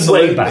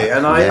 Way back.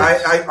 And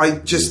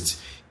I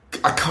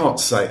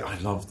can't say I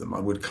love them. I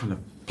would kind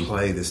of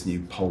play this new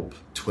Pulp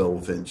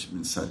 12-inch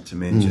been sent to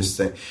me, and just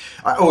think,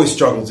 I always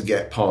struggle to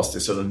get past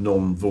this sort of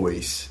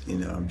non-voice.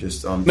 I'm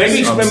such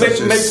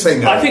a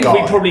singer I think guy.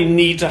 we probably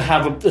need to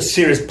have a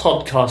serious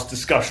podcast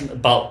discussion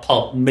about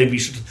Pulp. Maybe we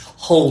should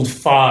hold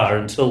fire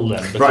until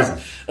then.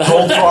 Right,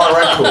 Hold Fire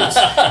Records.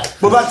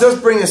 Well, that does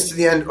bring us to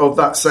the end of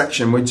that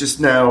section. We're just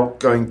now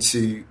going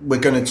to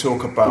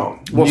talk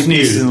about what's new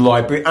pieces new in the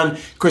library. And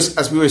Chris,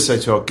 as we always say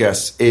to our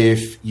guests,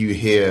 if you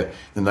hear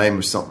the name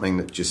of something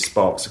that just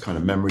sparks a kind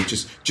of memory,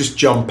 just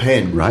jump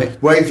in, right?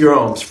 Wave your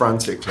arms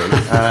frantically,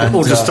 and,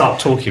 or just start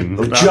talking.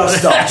 Or just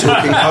start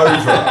talking over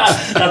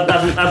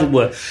it. That'll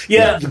work.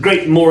 Yeah, the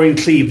great Maureen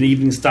Cleave, the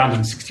Evening Standard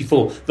in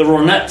 '64. The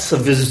Ronettes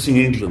are visiting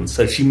England,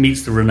 so she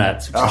meets the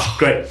Ronettes, which is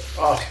great.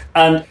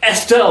 And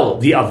Estelle,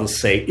 the others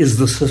say, is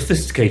the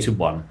sophisticated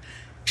one.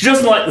 She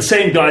doesn't like the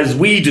same guys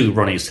we do,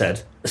 Ronnie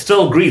said.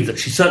 Estelle agreed that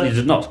she certainly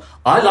did not.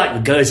 I like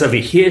the guys over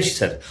here, she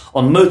said,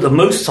 on the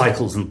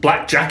motorcycles and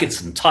black jackets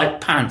and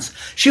tight pants.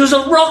 She was a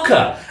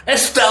rocker.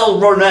 Estelle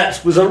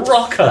Ronette was a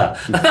rocker.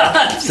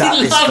 That is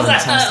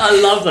fantastic.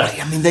 I love that.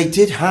 I mean, they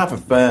did have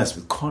affairs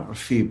with quite a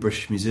few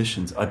British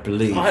musicians, I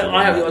believe.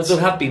 There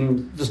have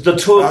been the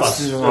tour bus.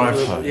 That's what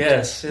I've heard.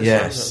 Yes.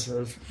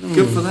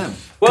 Good for them.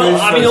 Well,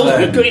 Good I mean, for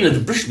also, them. the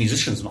British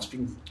musicians must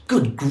be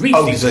good grief.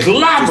 Oh, these they-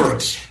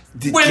 glamorous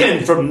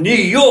women from New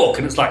York,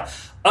 and it's like,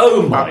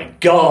 oh my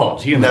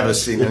God! Never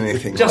seen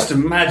anything. Just like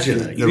imagine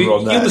the it. You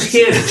Ronettes. must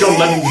hear John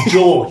Lennon's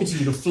jaw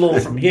hitting the floor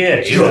from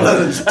here. John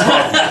Lennon's tongue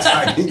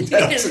hanging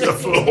down to the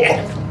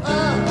floor.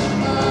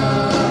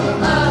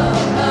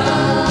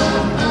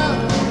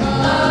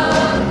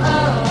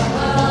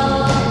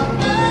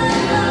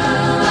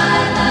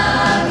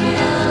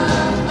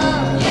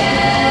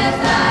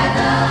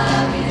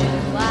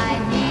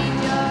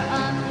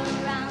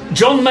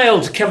 John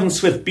Mayall to Kevin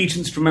Swift, Beat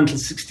Instrumental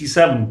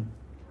 67.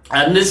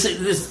 And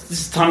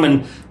this time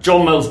when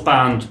John Mayall's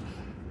band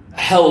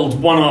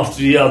held one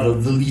after the other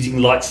the leading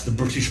lights of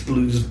the British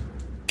blues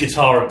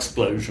guitar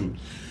explosion.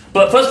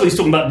 But first of all, he's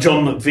talking about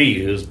John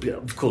McVie, who,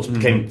 of course,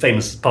 became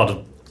famous as part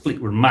of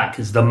Fleetwood Mac,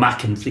 is the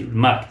Mac in Fleetwood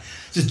Mac.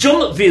 He says,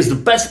 John McVie is the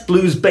best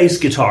blues bass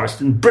guitarist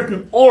in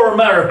Britain or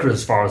America,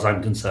 as far as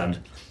I'm concerned.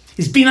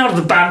 He's been out of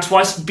the band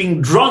twice for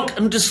being drunk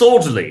and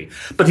disorderly,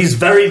 but he's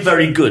very,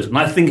 very good. And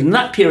I think in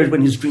that period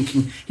when he was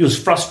drinking, he was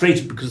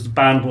frustrated because the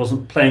band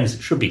wasn't playing as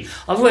it should be.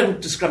 Although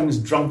I'm describing as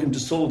drunk and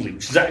disorderly,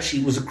 which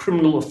was a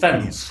criminal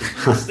offence.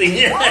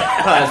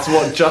 That's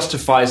what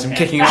justifies him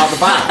kicking out the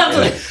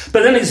band.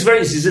 But then it's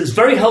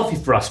very healthy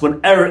for us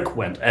when Eric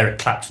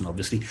Clapton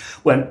obviously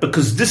went,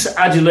 because this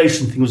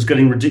adulation thing was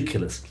getting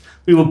ridiculous.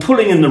 We were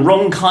pulling in the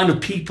wrong kind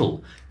of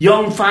people.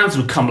 Young fans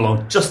would come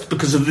along just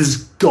because of this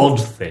God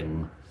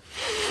thing.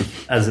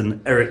 As in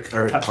Eric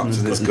Clapton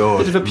is God.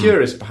 Bit of a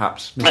purist,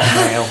 perhaps, Mr.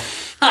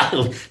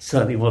 Mayle.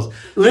 Certainly was.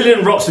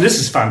 Lillian Roxon, this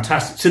is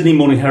fantastic. Sydney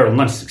Morning Herald,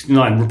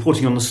 1969,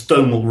 reporting on the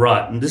Stonewall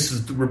riot, and this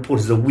is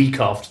reported a week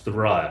after the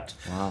riot.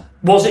 Wow.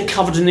 Was it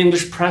covered in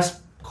English press?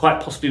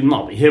 Quite possibly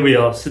not. But here we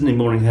are, Sydney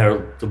Morning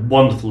Herald, the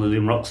wonderful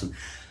Lillian Roxon.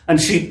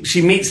 And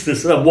she meets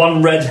this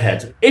one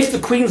redhead. If the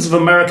Queens of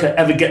America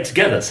ever get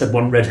together, said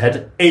one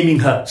redhead, aiming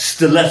her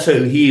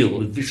stiletto heel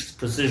with vicious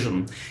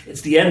precision,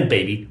 it's the end,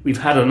 baby. We've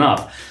had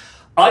enough.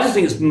 I just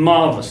think it's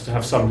marvellous to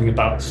have something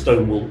about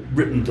Stonewall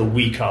written the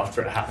week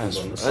after it happened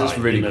on the side. That's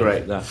really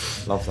great.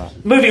 Love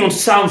that. Moving on to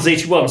Sounds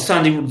 81,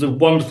 the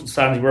wonderful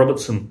Sandy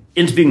Robertson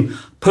interviewing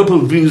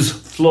Popol Vuh's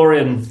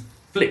Florian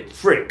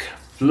Frick.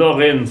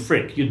 Florian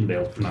Frick, you'd be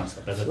able to pronounce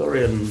that better.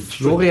 Florian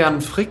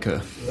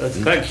Fricke.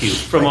 Thank you.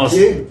 From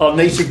our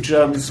native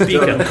German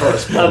speaker.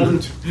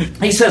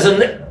 He says,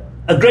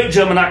 a great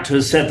German actor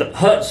has said that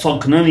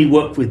Herzog can only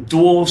work with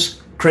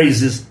dwarves,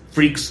 crazes,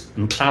 freaks,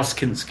 and Klaus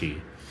Kinski.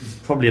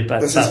 Probably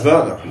about This that. is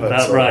Werner.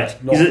 That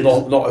right.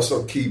 Not a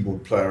sort of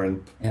keyboard player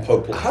in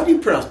Popol. How do you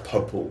pronounce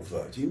Popol?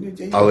 Do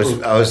you I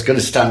was going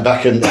to stand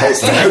back and hope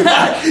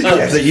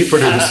that you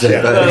pronounced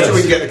it. Until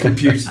we get the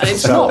computers.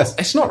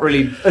 It's not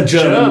really a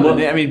German.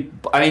 I mean,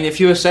 if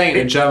you were saying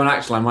it in a German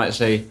accent, I might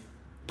say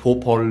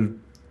Popol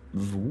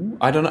Vuh.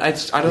 I don't know. I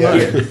don't know.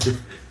 Yeah.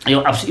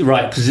 You're absolutely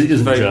right, because it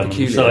is very German,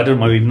 peculiar. So I don't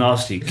want to be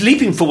nasty.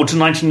 Leaping forward to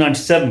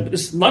 1997, but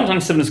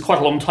 1997 is quite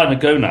a long time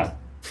ago now.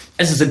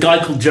 This is a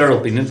guy called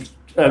Gerald being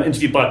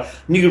interviewed by a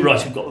new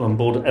writer who got on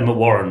board, Emma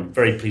Warren,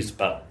 very pleased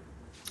about.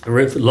 I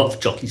wrote for a lot of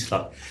Jockey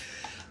Slut.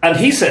 And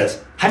he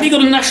says, have you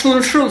got a national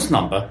insurance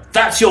number?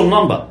 That's your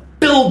number.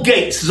 Bill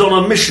Gates is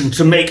on a mission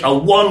to make a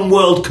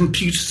one-world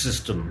computer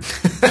system.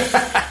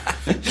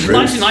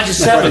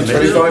 1997.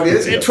 25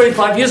 years ago.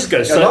 25 years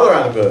ago. So another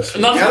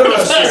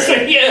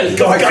anniversary. Yeah.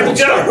 Guy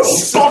Gerald.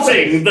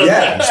 Spotting.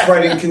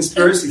 Spreading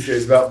conspiracy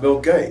theories about Bill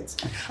Gates.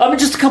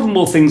 Just a couple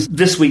more things.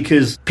 This week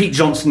is Pete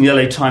Johnson, the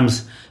LA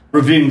Times,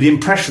 reviewing the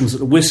impressions at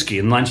the Whiskey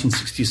in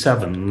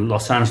 1967 in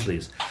Los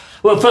Angeles.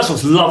 Well, first of all,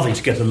 it's lovely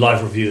to get a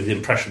live review of the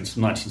impressions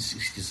from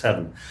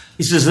 1967.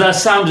 He says, their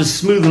sound is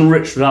smooth and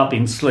rich without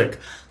being slick.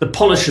 The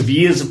polish of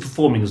years of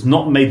performing has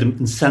not made them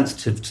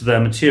insensitive to their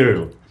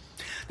material.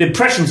 The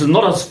Impressions are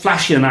not as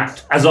flashy an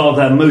act as are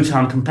their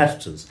Motown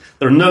competitors.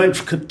 There are no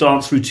intricate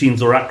dance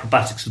routines or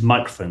acrobatics with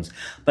microphones,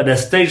 but their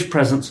stage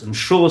presence and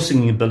sure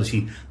singing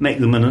ability make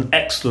them an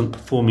excellent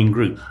performing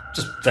group.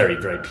 Just very,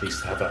 very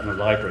pleased to have that in the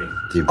library.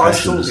 I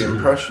saw The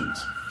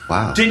Impressions.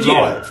 Wow. Did you?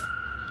 Live.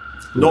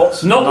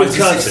 Not with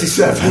Curtis.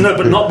 No,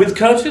 but not with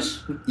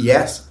Curtis?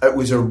 Yes, it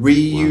was a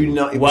reunion.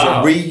 Wow. It was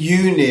a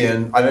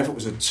reunion. I don't know if it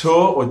was a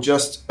tour or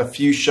just a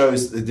few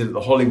shows that they did at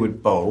the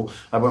Hollywood Bowl.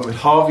 I went with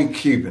Harvey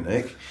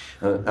Kubinick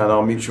and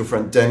our mutual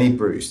friend Denny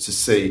Bruce to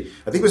see.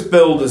 I think it was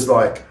billed as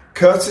like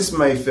Curtis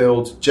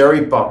Mayfield,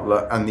 Jerry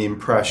Butler, and The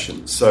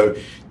Impressions. So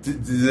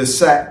the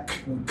set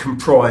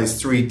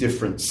comprised 3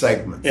 different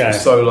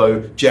segments: solo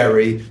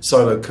Jerry,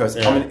 solo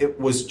Curtis. I mean, it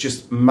was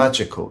just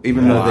magical,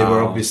 even though they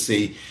were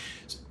obviously,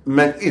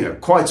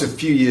 quite a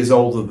few years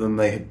older than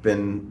they had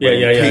been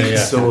when Pete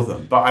saw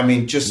them. But I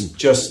mean, just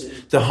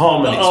the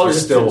harmonies were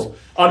still.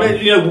 I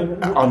mean,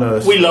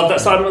 unearthed. We love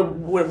that. So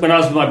when I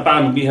was with my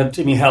band, we had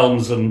Timmy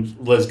Helms and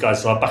those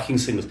guys, our backing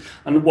singers.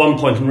 And at one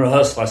point in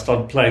rehearsal, I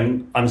started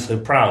playing "I'm So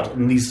Proud,"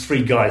 and these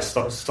 3 guys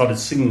started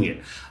singing it,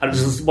 and it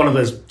was just one of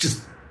those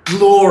just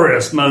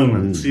glorious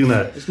moments.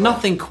 There's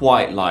nothing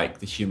quite like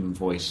the human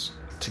voice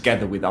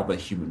together with other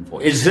human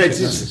voices.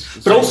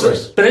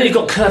 But then you've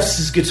got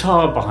Curtis's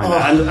guitar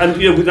behind it, and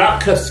without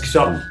Curtis's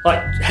guitar,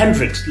 like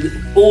Hendrix,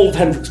 all of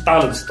Hendrix'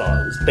 ballad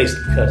style is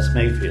basically Curtis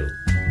Mayfield.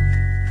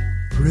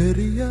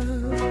 Prettier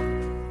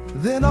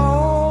than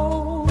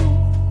all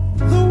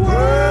the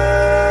world,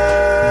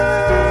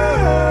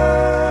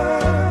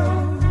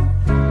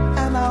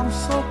 and I'm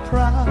so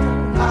proud,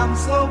 I'm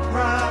so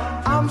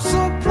proud, I'm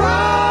so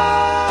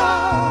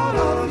proud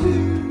of you.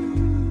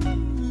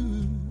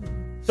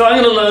 So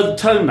I'm going to lower the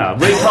tone now.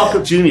 Ray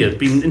Parker Jr.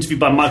 being interviewed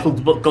by Michael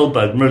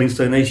Goldberg in Rolling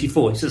Stone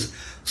 84. He says,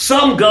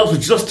 some girls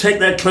would just take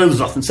their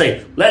clothes off and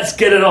say, let's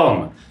get it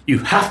on. You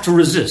have to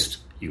resist.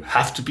 You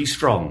have to be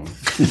strong.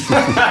 That's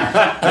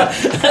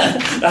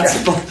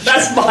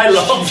my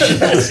love. Who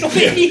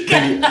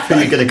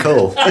are you going to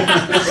call?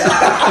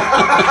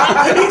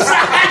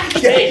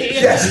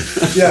 Exactly.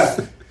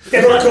 Yeah.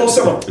 If I call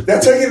someone,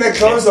 they're taking their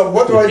clothes off,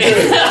 what do I do?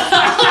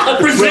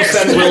 We'll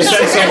send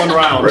someone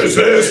round.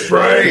 Resist,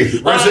 Ray.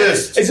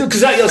 Resist. It's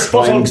exactly you're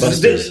spot on.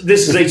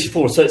 This is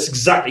 84, so it's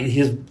exactly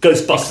his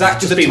Ghostbusters.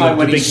 Exactly the time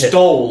when he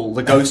stole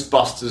the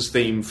Ghostbusters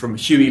theme from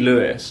Huey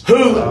Lewis.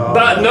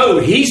 No,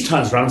 he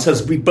turns around and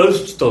says, we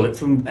both stole it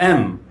from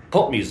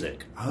Pop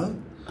Music. Oh.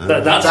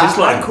 That's his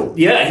line. Cool.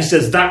 Yeah, he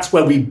says that's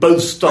where we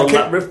both stole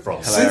that riff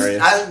from. Hilarious.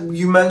 As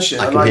you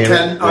mentioned, I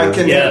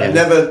can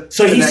never.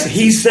 So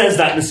he says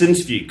that in this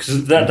interview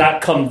because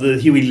the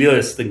Huey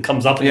Lewis thing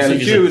comes up. Yeah,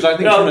 Huey was trying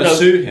to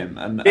sue him.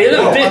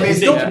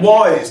 It's not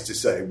wise to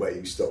say where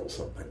you stole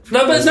something.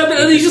 No, but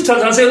he just turns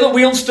around and says, look,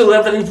 we all steal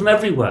everything from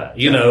everywhere.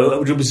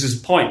 Which was his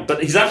point.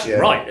 But he's actually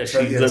right.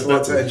 Actually, that's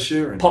Ed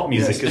Sheeran. Pop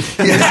music is.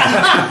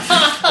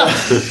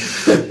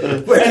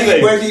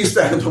 Where do you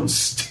stand on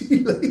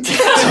stealing?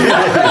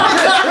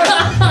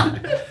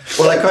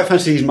 Well, I quite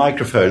fancy these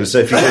microphones, so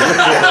if you could look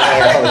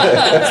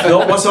That's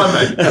not what I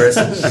meant, Chris.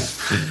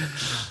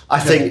 I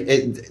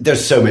think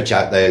there's so much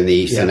out there in the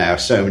ether now,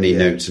 so many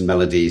notes and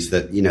melodies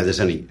that,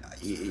 there's only...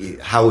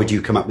 How would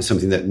you come up with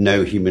something that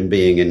no human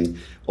being in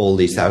all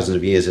these thousands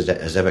of years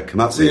has ever come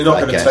up with? So you're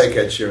not going to take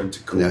Ed Sheeran to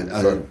court?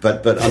 No,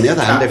 but on the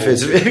other hand, if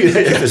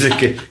there's a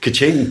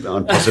ka-ching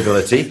on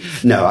possibility,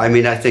 no, I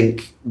mean, I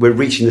think we're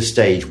reaching the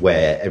stage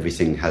where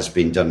everything has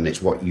been done and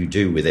it's what you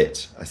do with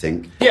it, I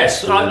think.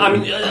 Yes, I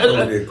mean... I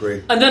totally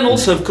agree. And then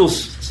also, of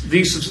course,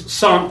 these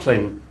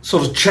sampling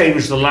sort of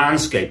change the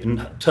landscape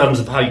in terms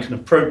of how you can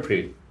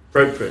appropriate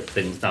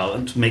things now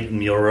and to make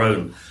them your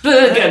own.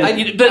 But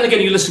then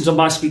again, you listen to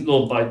My Sweet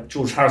Lord by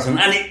George Harrison,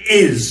 and it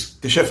is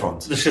the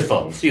Chiffons.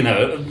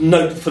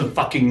 Note for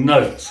fucking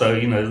note. So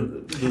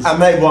and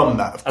they won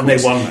that. Of course. And they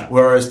won that.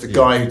 Whereas the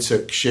guy who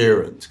took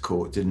Sheeran to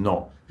court did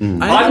not.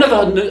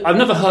 I've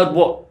never heard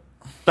what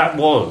that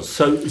was,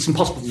 so it's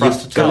impossible for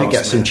us to tell. You're going to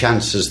get some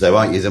chances, though,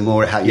 aren't you? The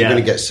more you're going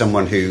to get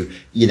someone who,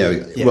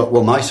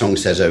 well, my song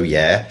says, "Oh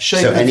yeah,"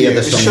 so any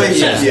other song that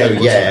says,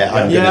 "Oh yeah,"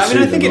 I'm going to sue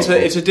them. I think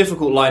it's a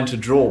difficult line to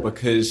draw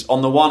because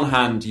on the one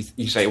hand,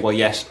 you say, well,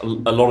 yes, a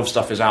lot of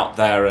stuff is out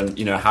there, and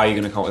how are you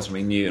going to come up with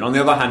something new? And on the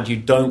other hand, you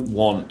don't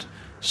want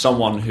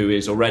someone who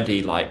is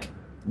already like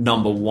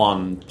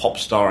 #1 pop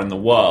star in the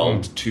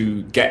world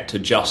to get to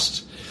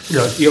just.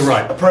 You're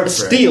right.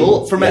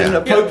 Steal from and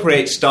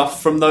appropriate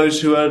stuff from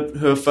those who are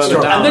further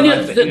down. And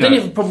then you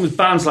have a problem with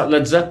bands like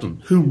Led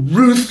Zeppelin, who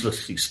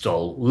ruthlessly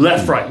stole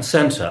left, right, and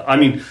centre. I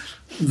mean,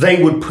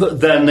 they would put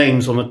their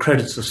names on the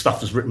credits of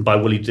stuff that's written by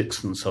Willie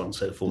Dixon and so on and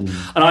so forth.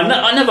 And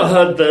I never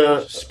heard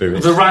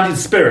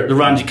the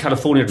Randy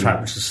California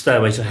track, which is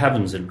Stairway to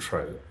Heaven's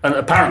intro. And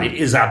apparently it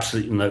is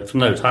absolutely note for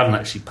note. I haven't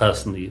actually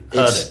personally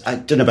heard it. I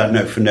don't know about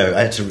note for note.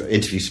 I had to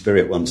interview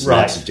Spirit once and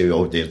I had to do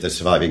all the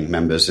surviving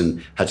members and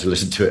had to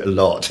listen listened to it a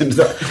lot. And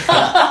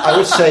I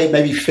would say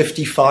maybe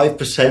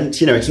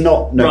 55%. You know, it's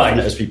not no Right.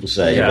 as people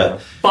say. Yeah.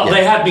 But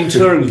They had been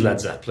touring with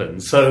Led Zeppelin,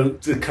 so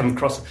to come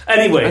across...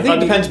 Anyway, I think it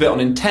depends a bit on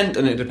intent,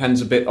 and it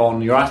depends a bit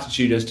on your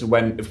attitude as to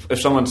when... If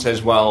someone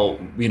says, well,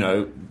 you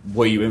know,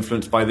 were you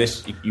influenced by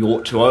this? You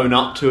ought to own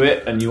up to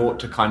it, and you ought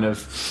to kind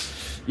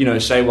of, you know,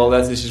 say, well,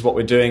 this is what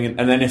we're doing.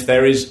 And then if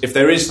there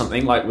is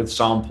something, like with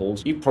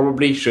samples, you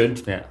probably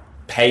should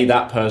pay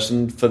that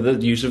person for the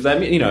use of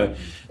them. You know,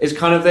 it's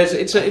kind of...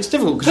 It's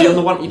difficult, because on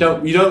the one, you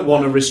don't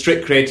want to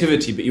restrict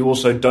creativity, but you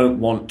also don't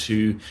want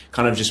to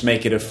kind of just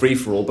make it a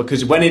free-for-all,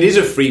 because when it is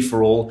a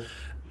free-for-all,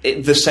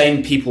 the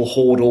same people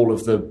hoard all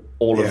of the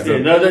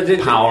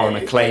power and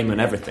acclaim and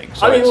everything.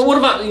 So I mean, what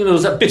about, you know,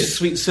 that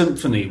Bittersweet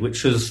Symphony,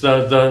 which was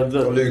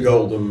the Lou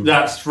Goldham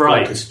that's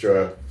right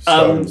orchestra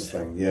Stones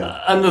thing,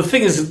 yeah. And the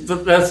thing is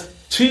that there's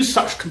two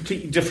such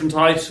completely different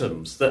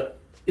items that,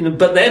 you know,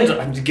 but they ended up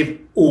having to give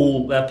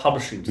all their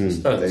publishing to the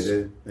Stones.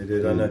 They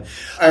did. I know.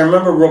 I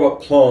remember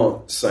Robert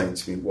Plant saying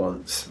to me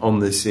once on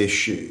this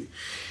issue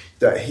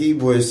that he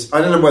was, I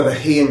don't know whether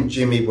he and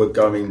Jimmy were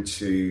going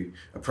to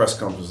a press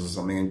conference or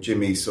something, and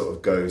Jimmy sort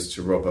of goes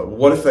to Robert, well,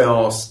 what if they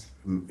ask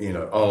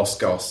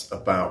us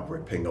about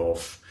ripping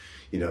off,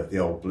 you know, the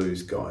old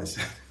blues guys?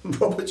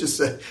 Robert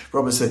said,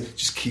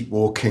 just keep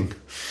walking.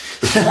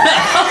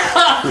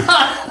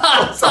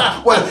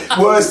 Well,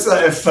 worse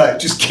that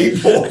effect, just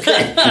keep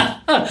walking.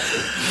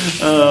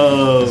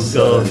 Oh,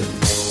 God.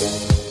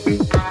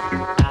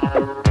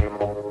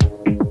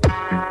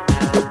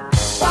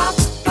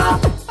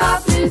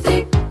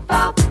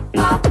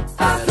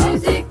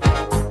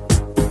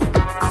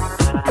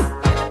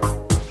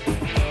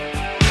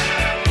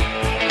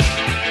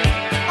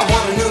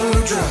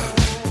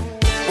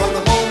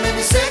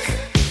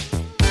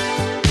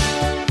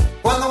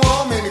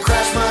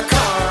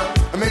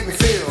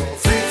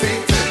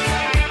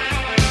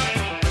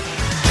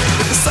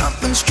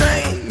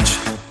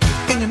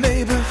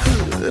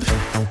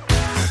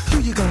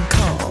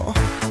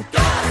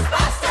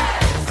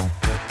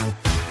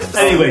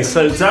 Anyway,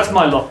 so that's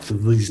my lot for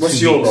these What's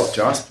two your weeks. lot,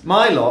 Just?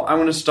 My lot, I'm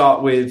going to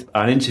start with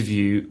an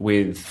interview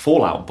with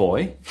Fall Out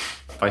Boy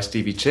by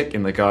Stevie Chick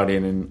in The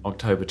Guardian in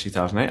October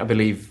 2008. I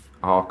believe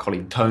our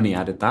colleague Tony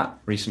added that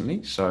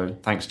recently, so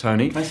thanks,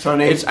 Tony. Thanks,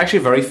 Tony. It's actually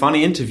a very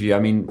funny interview. I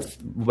mean,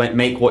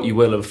 make what you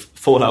will of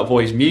Fall Out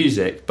Boy's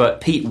music, but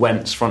Pete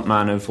Wentz,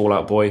 frontman of Fall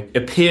Out Boy,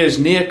 appears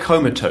near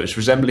comatose,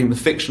 resembling the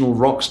fictional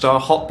rock star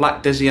Hot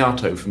Black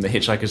Desiato from The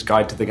Hitchhiker's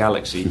Guide to the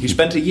Galaxy, who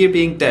spent a year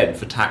being dead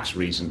for tax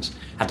reasons.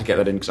 Had to get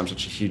that in because I'm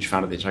such a huge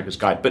fan of The Hitchhiker's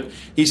Guide. But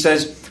he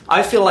says,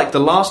 I feel like the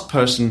last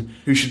person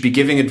who should be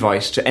giving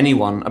advice to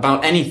anyone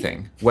about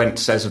anything,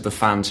 Wentz says of the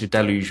fans who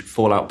deluge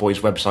Fall Out Boy's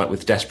website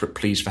with desperate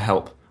pleas for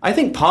help. I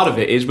think part of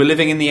it is we're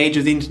living in the age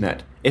of the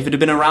internet. If it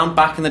had been around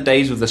back in the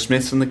days of the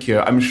Smiths and the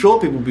Cure, I'm sure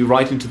people would be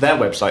writing to their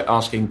website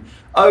asking,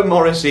 oh,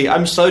 Morrissey,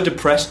 I'm so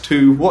depressed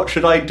too, what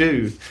should I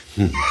do?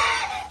 The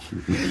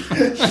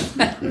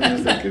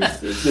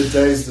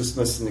days of the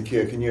Smiths and the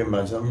Cure, can you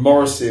imagine?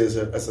 Morrissey as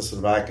a sort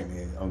of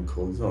agony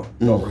uncle is not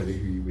really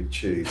who you would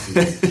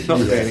choose.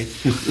 Not really.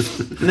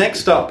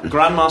 Next up,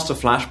 Grandmaster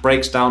Flash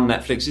breaks down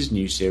Netflix's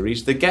new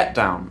series, The Get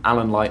Down,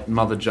 Alan Light and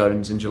Mother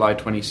Jones in July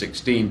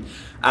 2016.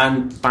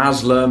 And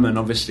Baz Luhrmann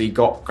obviously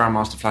got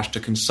Grandmaster Flash to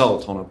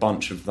consult on a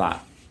bunch of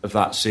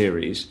that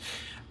series.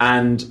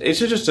 And it's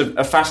just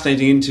a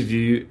fascinating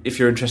interview if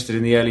you're interested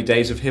in the early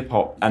days of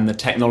hip-hop and the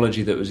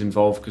technology that was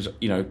involved, because,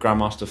 you know,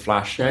 Grandmaster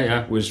Flash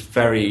was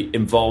very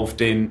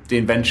involved in the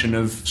invention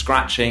of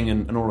scratching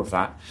and all of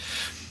that.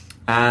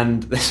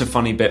 And there's a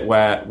funny bit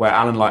where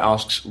Alan Light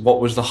asks, what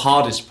was the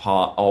hardest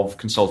part of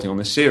consulting on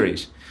this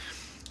series?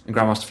 And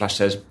Grandmaster Flash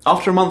says,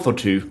 after a month or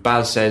two,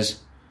 Baz says,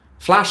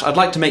 Flash, I'd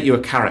like to make you a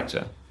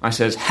character. I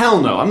says, hell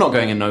no, I'm not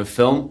going in no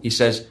film. He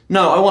says,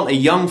 no, I want a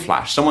young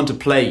Flash, someone to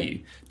play you.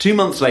 2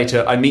 months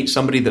later, I meet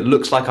somebody that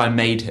looks like I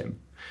made him.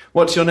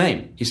 What's your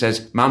name? He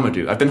says,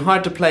 Mamadou. I've been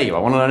hired to play you. I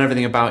want to learn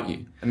everything about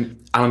you.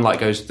 And Alan Light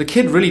goes, the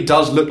kid really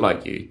does look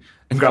like you.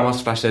 And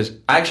Grandmaster Flash says,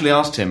 I actually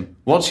asked him,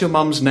 what's your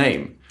mum's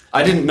name?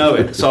 I didn't know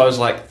it, so I was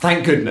like,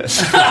 thank goodness.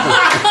 It's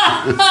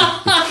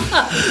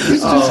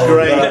just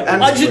great.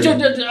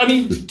 I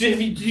mean,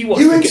 did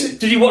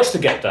you watch The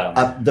Get Down?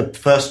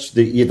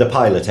 The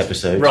pilot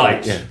episode.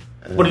 Right. Yeah.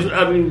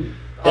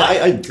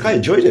 I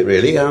enjoyed it,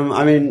 really.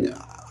 I mean,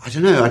 I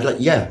don't know.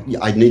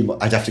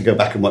 I'd have to go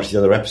back and watch the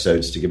other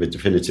episodes to give a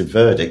definitive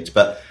verdict.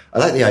 But I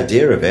like the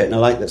idea of it, and I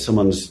like that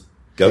some's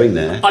going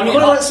there. I mean,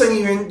 what about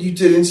saying you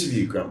did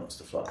interview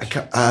Grandmaster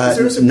Flash?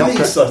 There's a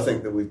piece I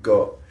think that we've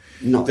got.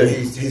 Not that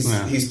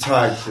he's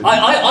tagged.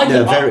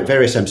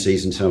 Various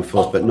MCs and so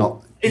forth, but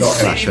not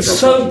Flash. It's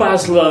so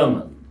Baz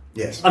Luhrmann.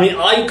 Yes. I mean,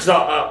 I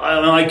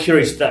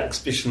curated that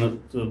exhibition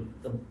at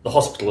the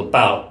hospital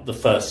about the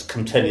first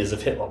 10 years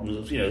of hip hop.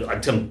 You know, I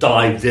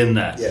dived in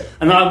there,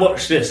 and I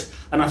watched this,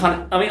 and I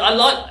found. I mean, I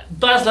like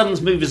Baz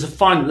Luhrmann's movies are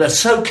fine. They're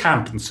so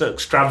camp and so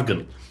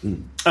extravagant,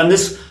 and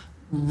this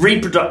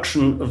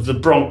reproduction of the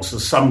Bronx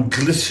as some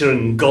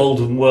glittering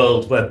golden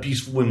world where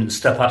beautiful women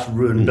step out of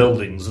ruined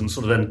buildings and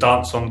sort of then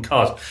dance on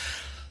cars.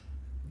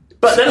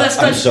 But then that's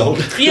I'm sold.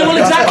 Yeah, well,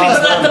 exactly.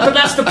 But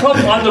that's the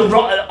problem. I'm the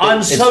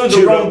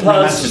wrong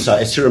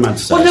person. It's too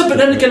romanticised. Well, no, but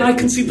then again, I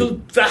can see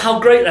how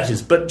great that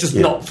is, but just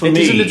not for me. It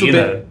is a little you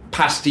bit know.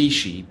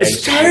 pastiche-y.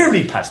 It's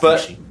terribly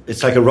pastiche.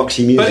 It's like a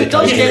Roxy Music But it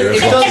does idea get- of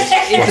it what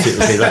does- it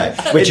would be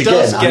like. Which It again,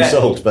 does I'm get-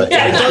 sold. But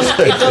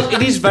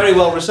It is very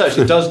well researched.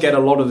 It does get a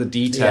lot of the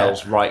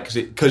details right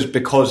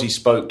because he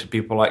spoke to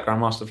people like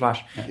Grandmaster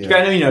Flash.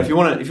 Yeah. You know, if you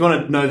want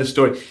to know the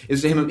story,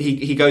 is him.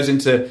 He goes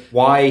into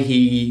why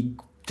he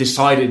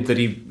decided that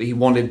he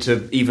wanted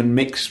to even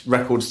mix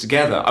records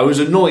together. I was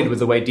annoyed with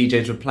the way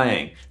DJs were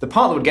playing. The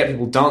part that would get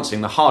people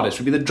dancing the hardest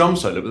would be the drum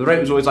solo, but the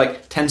rate was always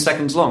like 10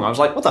 seconds long. I was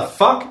like, what the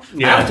fuck?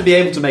 Yeah. I have to be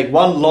able to make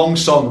one long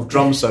song of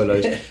drum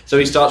solos. So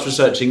he starts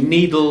researching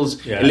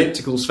needles,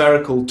 elliptical,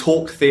 spherical,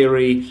 torque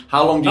theory.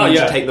 How long do you need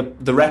to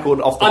take the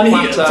record off the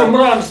platter? From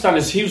what I understand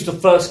is he was the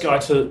first guy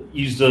to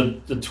use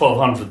the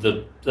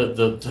 1200,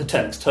 the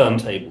Technics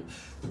turntable,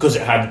 because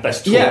it had the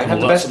best torque. Yeah, it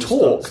had the best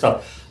torque.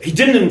 Stuff. He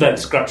didn't invent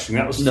scratching.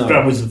 That was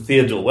Grand Wizard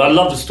Theodore. Well, I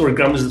love the story.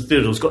 Grand Wizard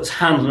Theodore's got his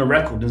hand on a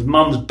record, and his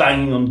mum's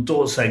banging on the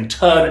door saying,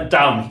 "Turn it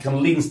down." He kind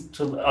of leans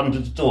under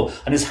the door,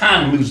 and his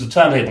hand moves the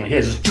turntable, and he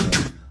hears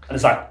this, and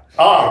it's like,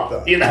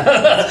 you know.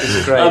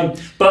 It's great.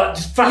 But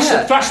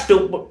Flash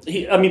built.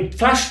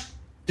 Flash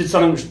did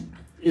something which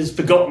is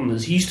forgotten.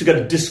 Is he used to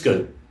go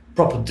to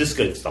proper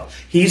disco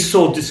stuff. He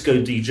saw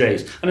disco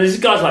DJs, and there's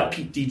guys like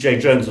Pete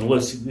DJ Jones and all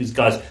these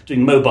guys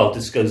doing mobile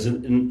discos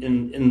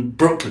in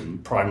Brooklyn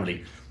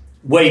primarily,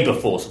 way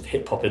before sort of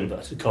hip hop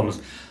inverted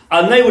commas,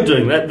 and they were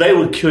doing that. They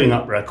were queuing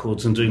up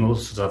records and doing all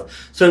sorts of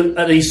stuff. So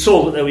and he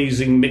saw that they were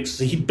using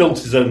mixers. He built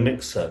his own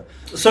mixer.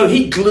 So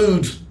he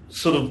glued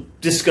sort of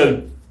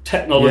disco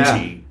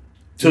technology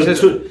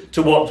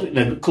to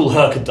what Cool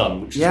Herc had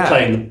done, which is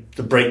playing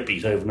the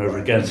breakbeat over and over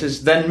again. It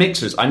says, then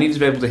mixers. I need to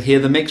be able to hear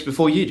the mix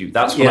before you do.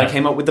 That's when I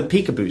came up with the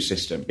peekaboo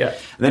system. Yeah.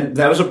 And then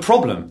there was a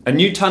problem. A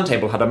new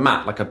turntable had a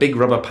mat, like a big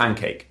rubber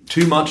pancake.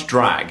 Too much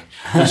drag.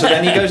 And so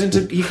then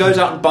he goes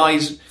out and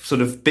buys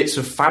sort of bits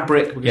of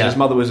fabric because his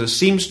mother was a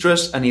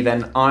seamstress, and he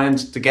then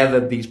irons together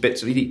these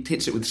bits. He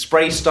hits it with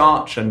spray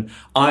starch and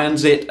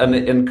irons it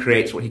and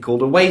creates what he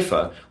called a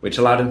wafer, which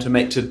allowed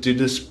him to do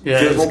this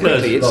more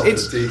quickly.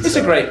 It's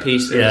a great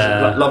piece. It's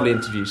a lovely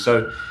interview.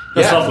 So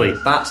that's lovely.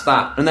 That's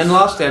that. And then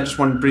lastly, I just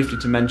wanted briefly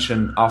to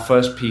mention our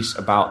first piece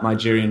about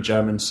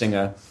Nigerian-German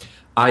singer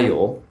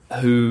Ayo,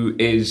 who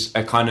is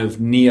a kind of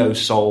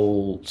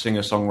neo-soul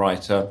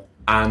singer-songwriter.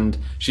 And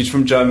she's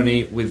from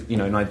Germany with,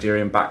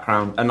 Nigerian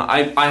background. And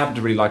I happen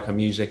to really like her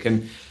music.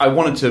 And I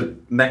wanted to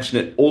mention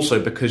it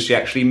also because she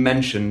actually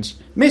mentions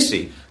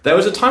Missy. There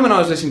was a time when I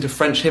was listening to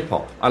French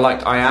hip-hop. I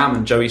liked I Am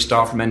and Joey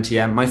Starr from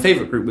NTM. My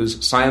favourite group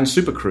was Cyan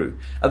Supercrew.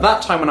 At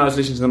that time when I was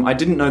listening to them, I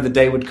didn't know the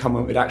day would come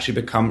when we'd actually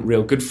become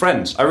real good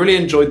friends. I really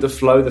enjoyed the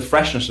flow, the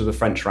freshness of the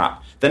French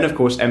rap. Then, of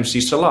course,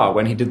 MC Solar,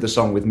 when he did the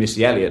song with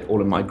Missy Elliott,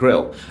 All in My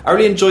Grill. I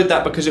really enjoyed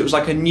that because it was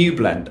like a new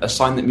blend, a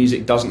sign that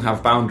music doesn't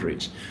have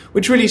boundaries,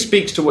 which really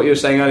speaks to what you were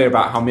saying earlier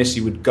about how Missy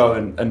would go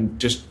and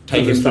just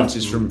take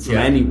influences from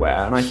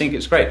anywhere. And I think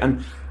it's great.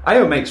 And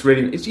Ayo makes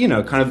it's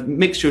kind of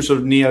mixture of sort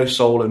of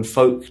neo-soul and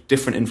folk,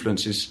 different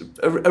influences.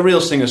 A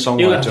real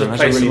singer-songwriter and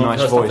has a really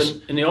nice voice.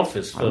 In the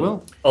office. I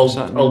will.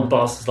 Old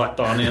bastards like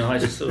Barney and I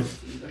just sort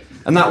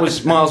of... And that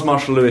was Miles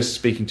Marshall Lewis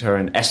speaking to her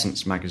in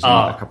Essence magazine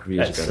a couple of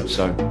years ago.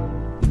 So,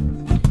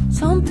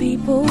 some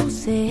people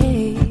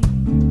say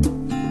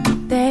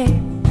that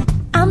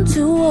I'm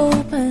too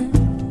open.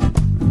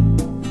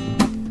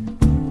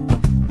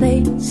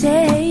 They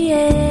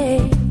say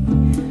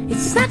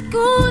it's not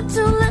good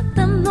to let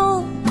them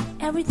know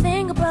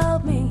everything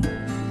about me.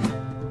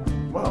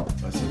 Well,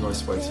 that's a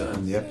nice way to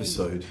end the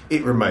episode.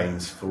 It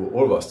remains for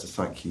all of us to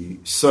thank you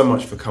so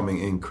much for coming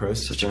in,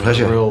 Chris. Such a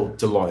pleasure. A real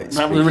delight.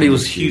 That really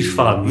was huge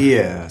fun.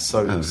 Yeah,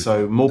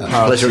 so more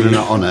power pleasure to and you.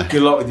 an honour.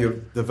 Good luck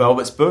with the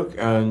Velvet's book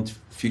and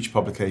future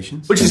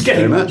publications. Which is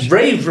getting very much.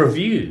 rave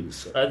reviews.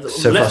 So left, far,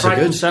 so right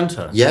good. and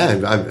centre.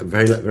 Yeah, I'm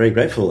very, very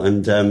grateful.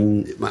 And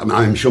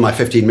I'm sure my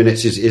 15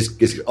 minutes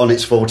is on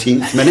its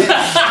 14th minute.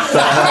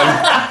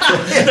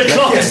 The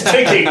clock is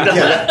ticking.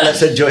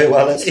 Let's enjoy it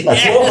while it's...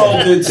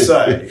 Warhol did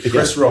say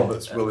Chris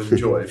Roberts will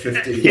enjoy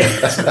 15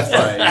 minutes of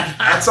fame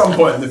at some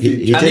point in the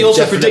future. and he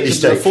also definitely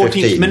predicted that the stake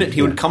 14th 15. minute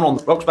he would come on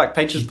the Rock's Back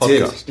Pages He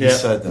podcast. did. He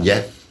said that.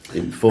 Yeah,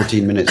 in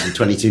 14 minutes and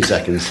 22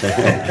 seconds.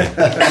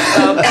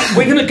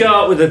 We're going to go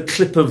out with a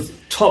clip of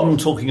Tom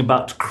talking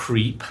about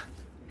Creep.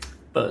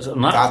 But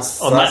on that, That's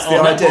the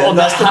idea.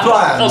 That's the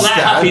plan, On that Stan.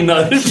 happy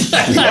note.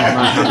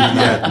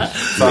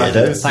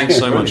 Weirdo. Thanks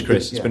so much,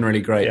 Chris. It's been really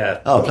great.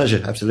 Yeah. Oh,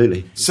 pleasure,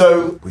 absolutely.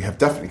 So we have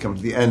definitely come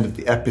to the end of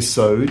the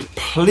episode.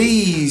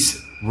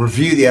 Please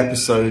review the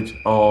episode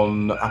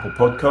on Apple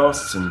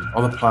Podcasts and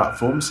other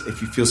platforms if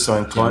you feel so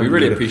inclined. We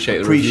really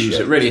appreciate the reviews.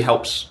 It really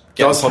helps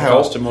get the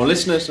podcast to more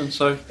listeners, and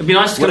so It'd be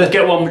nice to kind of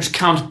get one which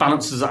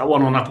counterbalances that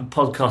one on Apple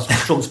Podcasts, which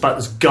talks about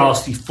this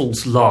ghastly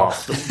false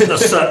laugh that a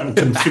certain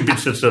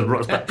contributor to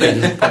Rock's Back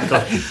Pages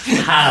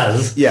podcast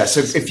has. Yeah, so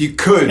if you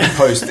could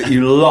post that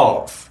you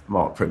laugh,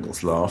 Mark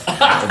Pringle's laugh,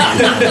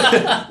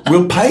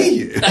 we'll pay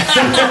you.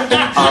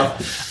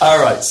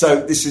 All right,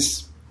 so this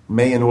is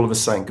me and all of us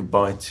saying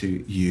goodbye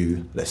to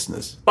you,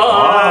 listeners. Bye.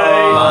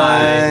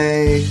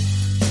 Bye.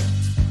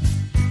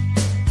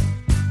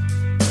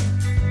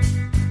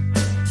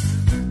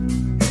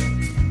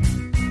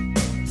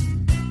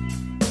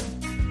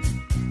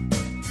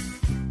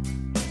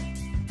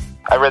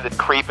 I read that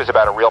Creep is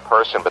about a real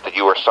person, but that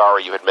you were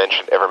sorry you had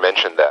ever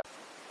mentioned that.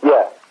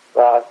 Yeah,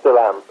 I still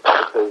am,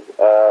 because,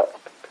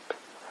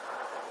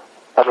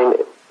 I mean,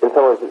 in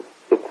some ways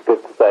it's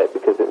good to say it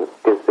because it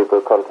gives people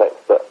a context,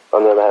 but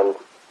on the other hand,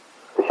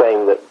 it's a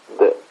shame that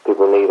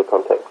people need a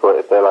context for it.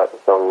 If they like the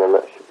song, then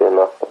that should be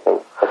enough, I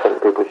think. I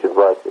think people should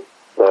write it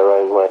their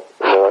own way,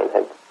 in their own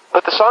head.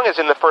 But the song is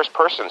in the first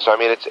person, so I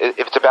mean, if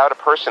it's about a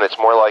person, it's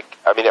more like,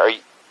 I mean,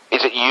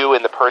 is it you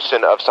in the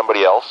person of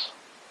somebody else?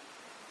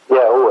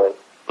 Yeah, always.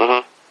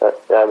 Mm-hmm.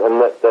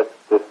 And that's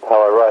just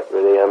how I write,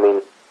 really. I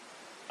mean,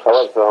 I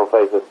went through the whole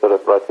phase of sort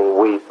of writing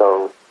we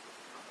songs,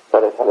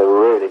 but it sounded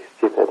really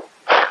stupid.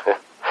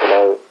 You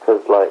know,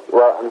 because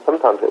and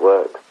sometimes it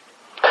works.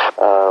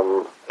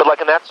 But like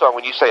in that song,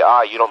 when you say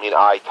I, you don't mean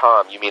I,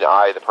 Tom, you mean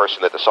I, the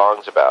person that the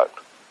song's about.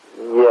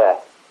 Yeah,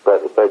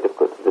 but it's very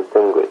difficult to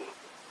distinguish.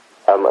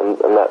 And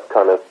that's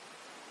kind of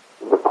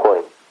the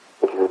point,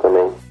 if you know what I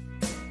mean.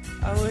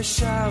 I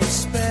wish I was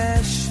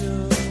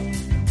special.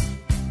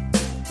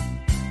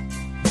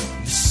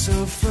 You're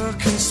so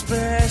fucking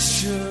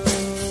special.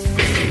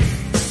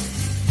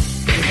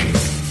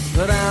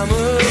 But I'm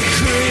a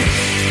creep.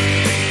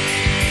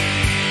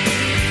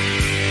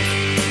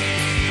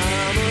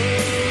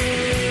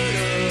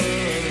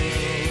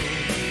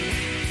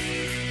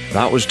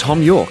 That was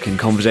Tom York in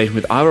conversation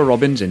with Ira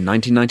Robbins in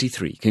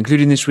 1993,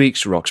 concluding this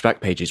week's Rock's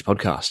Backpages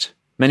podcast.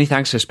 Many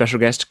thanks to special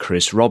guest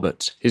Chris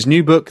Roberts. His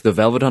new book, The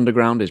Velvet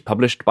Underground, is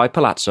published by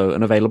Palazzo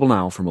and available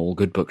now from all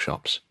good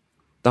bookshops.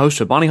 The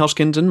hosts were Barney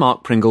Hoskins and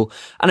Mark Pringle,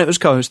 and it was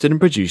co-hosted and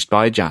produced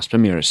by Jasper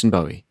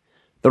Murison-Bowie.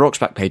 The Rock's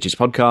Backpages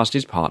podcast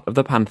is part of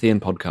the Pantheon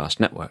Podcast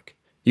Network.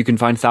 You can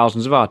find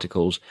thousands of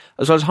articles,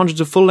 as well as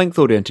hundreds of full-length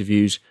audio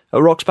interviews at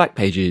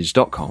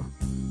rocksbackpages.com.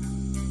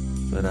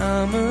 But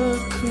I'm a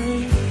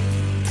creep.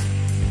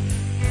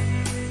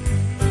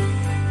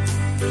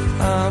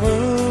 I'm a